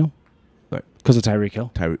McDaniel? Right. Because of Tyreek Hill?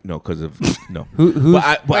 No, because of no. Who?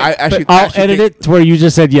 But I actually. I'll actually edit think it to where you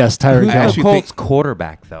just said yes, Tyreek Who's I Hill. the actually Colts think-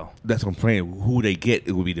 quarterback though? That's what I'm saying. Who they get,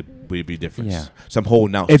 it would be the difference. Yeah. So I'm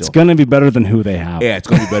holding out. It's still. going to be better than who they have. Yeah, it's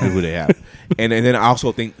going to be better who they have. and then I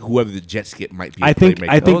also think whoever the Jets get might be. I think playmaker.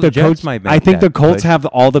 I think Oh, the the Jets coach. might make I think that the Colts push. have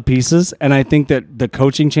all the pieces, and I think that the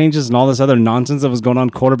coaching changes and all this other nonsense that was going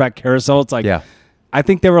on quarterback carousel. It's like, Yeah. I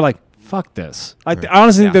think they were like, "Fuck this." I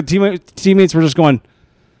honestly think Yeah. the teammates were just going,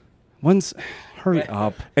 "When's hurry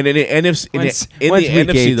up?" And in the NFC, When's in the week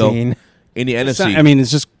NFC though, 18? in the It's NFC, not- I mean,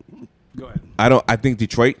 it's just. Go ahead. I think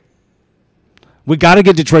Detroit. We got to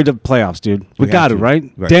get Detroit to the playoffs, dude. We have got to, to.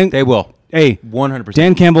 right? Right. Dan, They will. hey, 100%.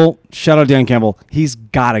 Dan Campbell. Shout out Dan Campbell. He's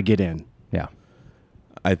got to get in. Yeah.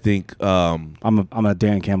 I think I'm a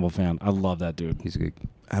Dan Campbell fan. I love that dude. He's a good.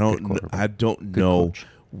 I don't Good quarterback. I don't know coach.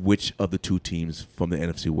 which of the 2 teams from the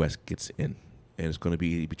NFC West gets in, and it's going to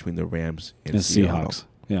be between the Rams and The Seattle. Seahawks.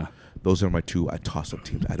 Yeah. Those are my 2 toss-up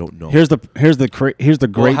teams. I don't know. Here's the great How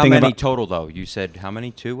thing many about. total though? You said how many?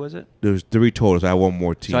 2 was it? There's 3 totals. I have one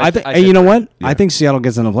more team. So I think. I Hey, said you know three. what? Yeah. I think Seattle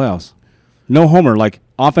gets in the playoffs. No homer. Like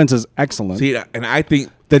offense is excellent. See, and I think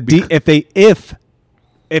If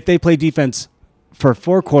they play defense for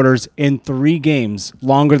 4 quarters in 3 games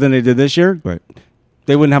longer than they did this year, right.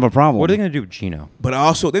 they wouldn't have a problem. What are they going to do with Gino? But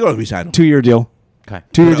also they're going to resign him. 2-year deal. Okay.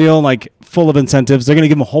 2-year deal, like full of incentives. They're going to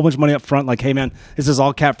give him a whole bunch of money up front. Like, hey man, this is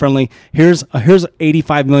all cap friendly. Here's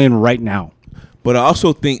 $85 million right now. But I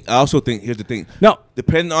also think here's the thing. No,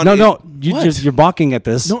 Depending on you're What? balking at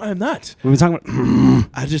this. No, I'm not. We've been talking about.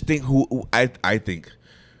 I just think I think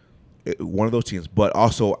One of those teams. But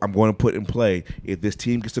also, I'm going to put in play, if this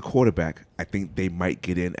team gets a quarterback, I think they might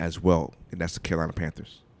get in as well, and that's the Carolina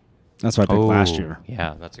Panthers. That's what I picked last year.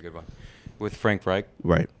 Yeah, that's a good one. With Frank Reich.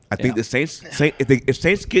 Right. I think the Saints, if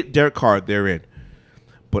Saints get Derek Carr, they're in.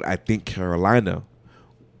 But I think Carolina.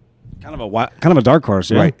 Kind of a dark horse,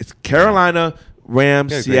 yeah. Right. It's Carolina,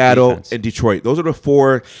 Rams, Seattle, and Detroit. Those are the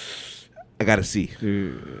four I got to see.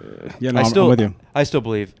 Yeah, no, I'm with you. I still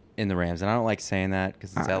believe in the Rams, and I don't like saying that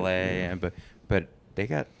because it's LA, but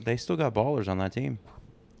they still got ballers on that team.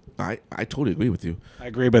 I totally agree with you. I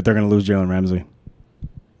agree, but they're going to lose Jalen Ramsey.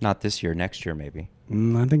 Not this year, next year maybe.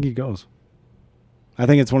 I think he goes. I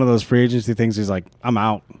think it's one of those free agency things. He's like, I'm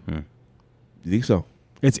out. You think so?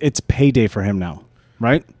 It's payday for him now,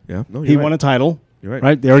 right? Yeah. No, he won a title. You're right.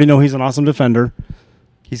 Right? They already know he's an awesome defender.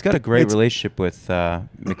 He's got a great relationship with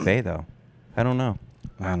McVay, though. I don't know.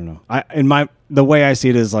 The way I see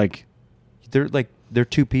it is like they're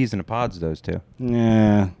two peas in a pod, those two.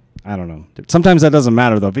 Yeah, I don't know. Sometimes that doesn't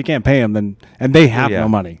matter though. If he can't pay him, then they have no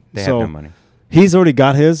money. They have no money. He's already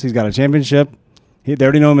got his. He's got a championship. They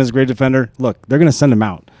already know him as a great defender. Look, they're going to send him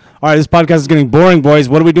out. All right, this podcast is getting boring, boys.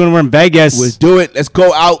 What are we doing? We're in Vegas. Let's do it. Let's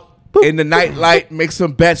go out in the nightlight, make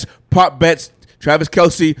some bets, prop bets. Travis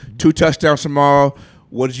Kelce, 2 touchdowns tomorrow.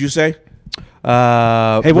 What did you say?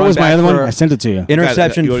 Hey, what was my other one? I sent it to you.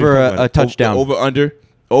 Interception for a touchdown. Over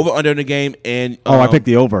under in the game, and I picked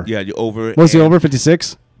the over. Yeah, the over. What's the over?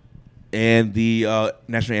 56. And the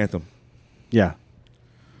national anthem. Yeah.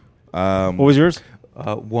 What was yours?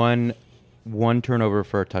 One turnover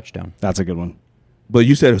for a touchdown. That's a good one. But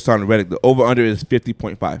you said Hassan Reddick. The over under is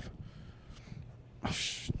 50.5.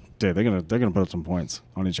 Dude, they're gonna put up some points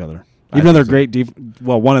on each other. Even though they're great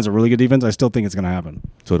one is a really good defense, I still think it's gonna happen.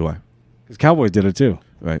 So do I. Because Cowboys did it too.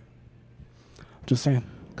 Right. Just saying.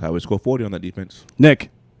 Cowboys score 40 on that defense. Nick,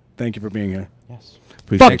 thank you for being here. Yes.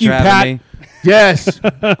 Fuck you, Pat. Yes.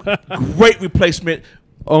 Great replacement.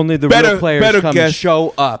 Only the real players come to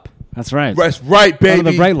show up. That's right. That's right, baby. One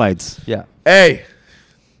of the bright lights. Yeah. Hey.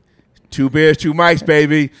 2 beers, 2 mics,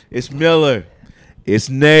 baby. It's Miller. It's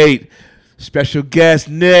Nate. Special guest,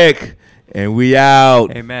 Nick. And we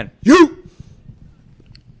out. Amen. You.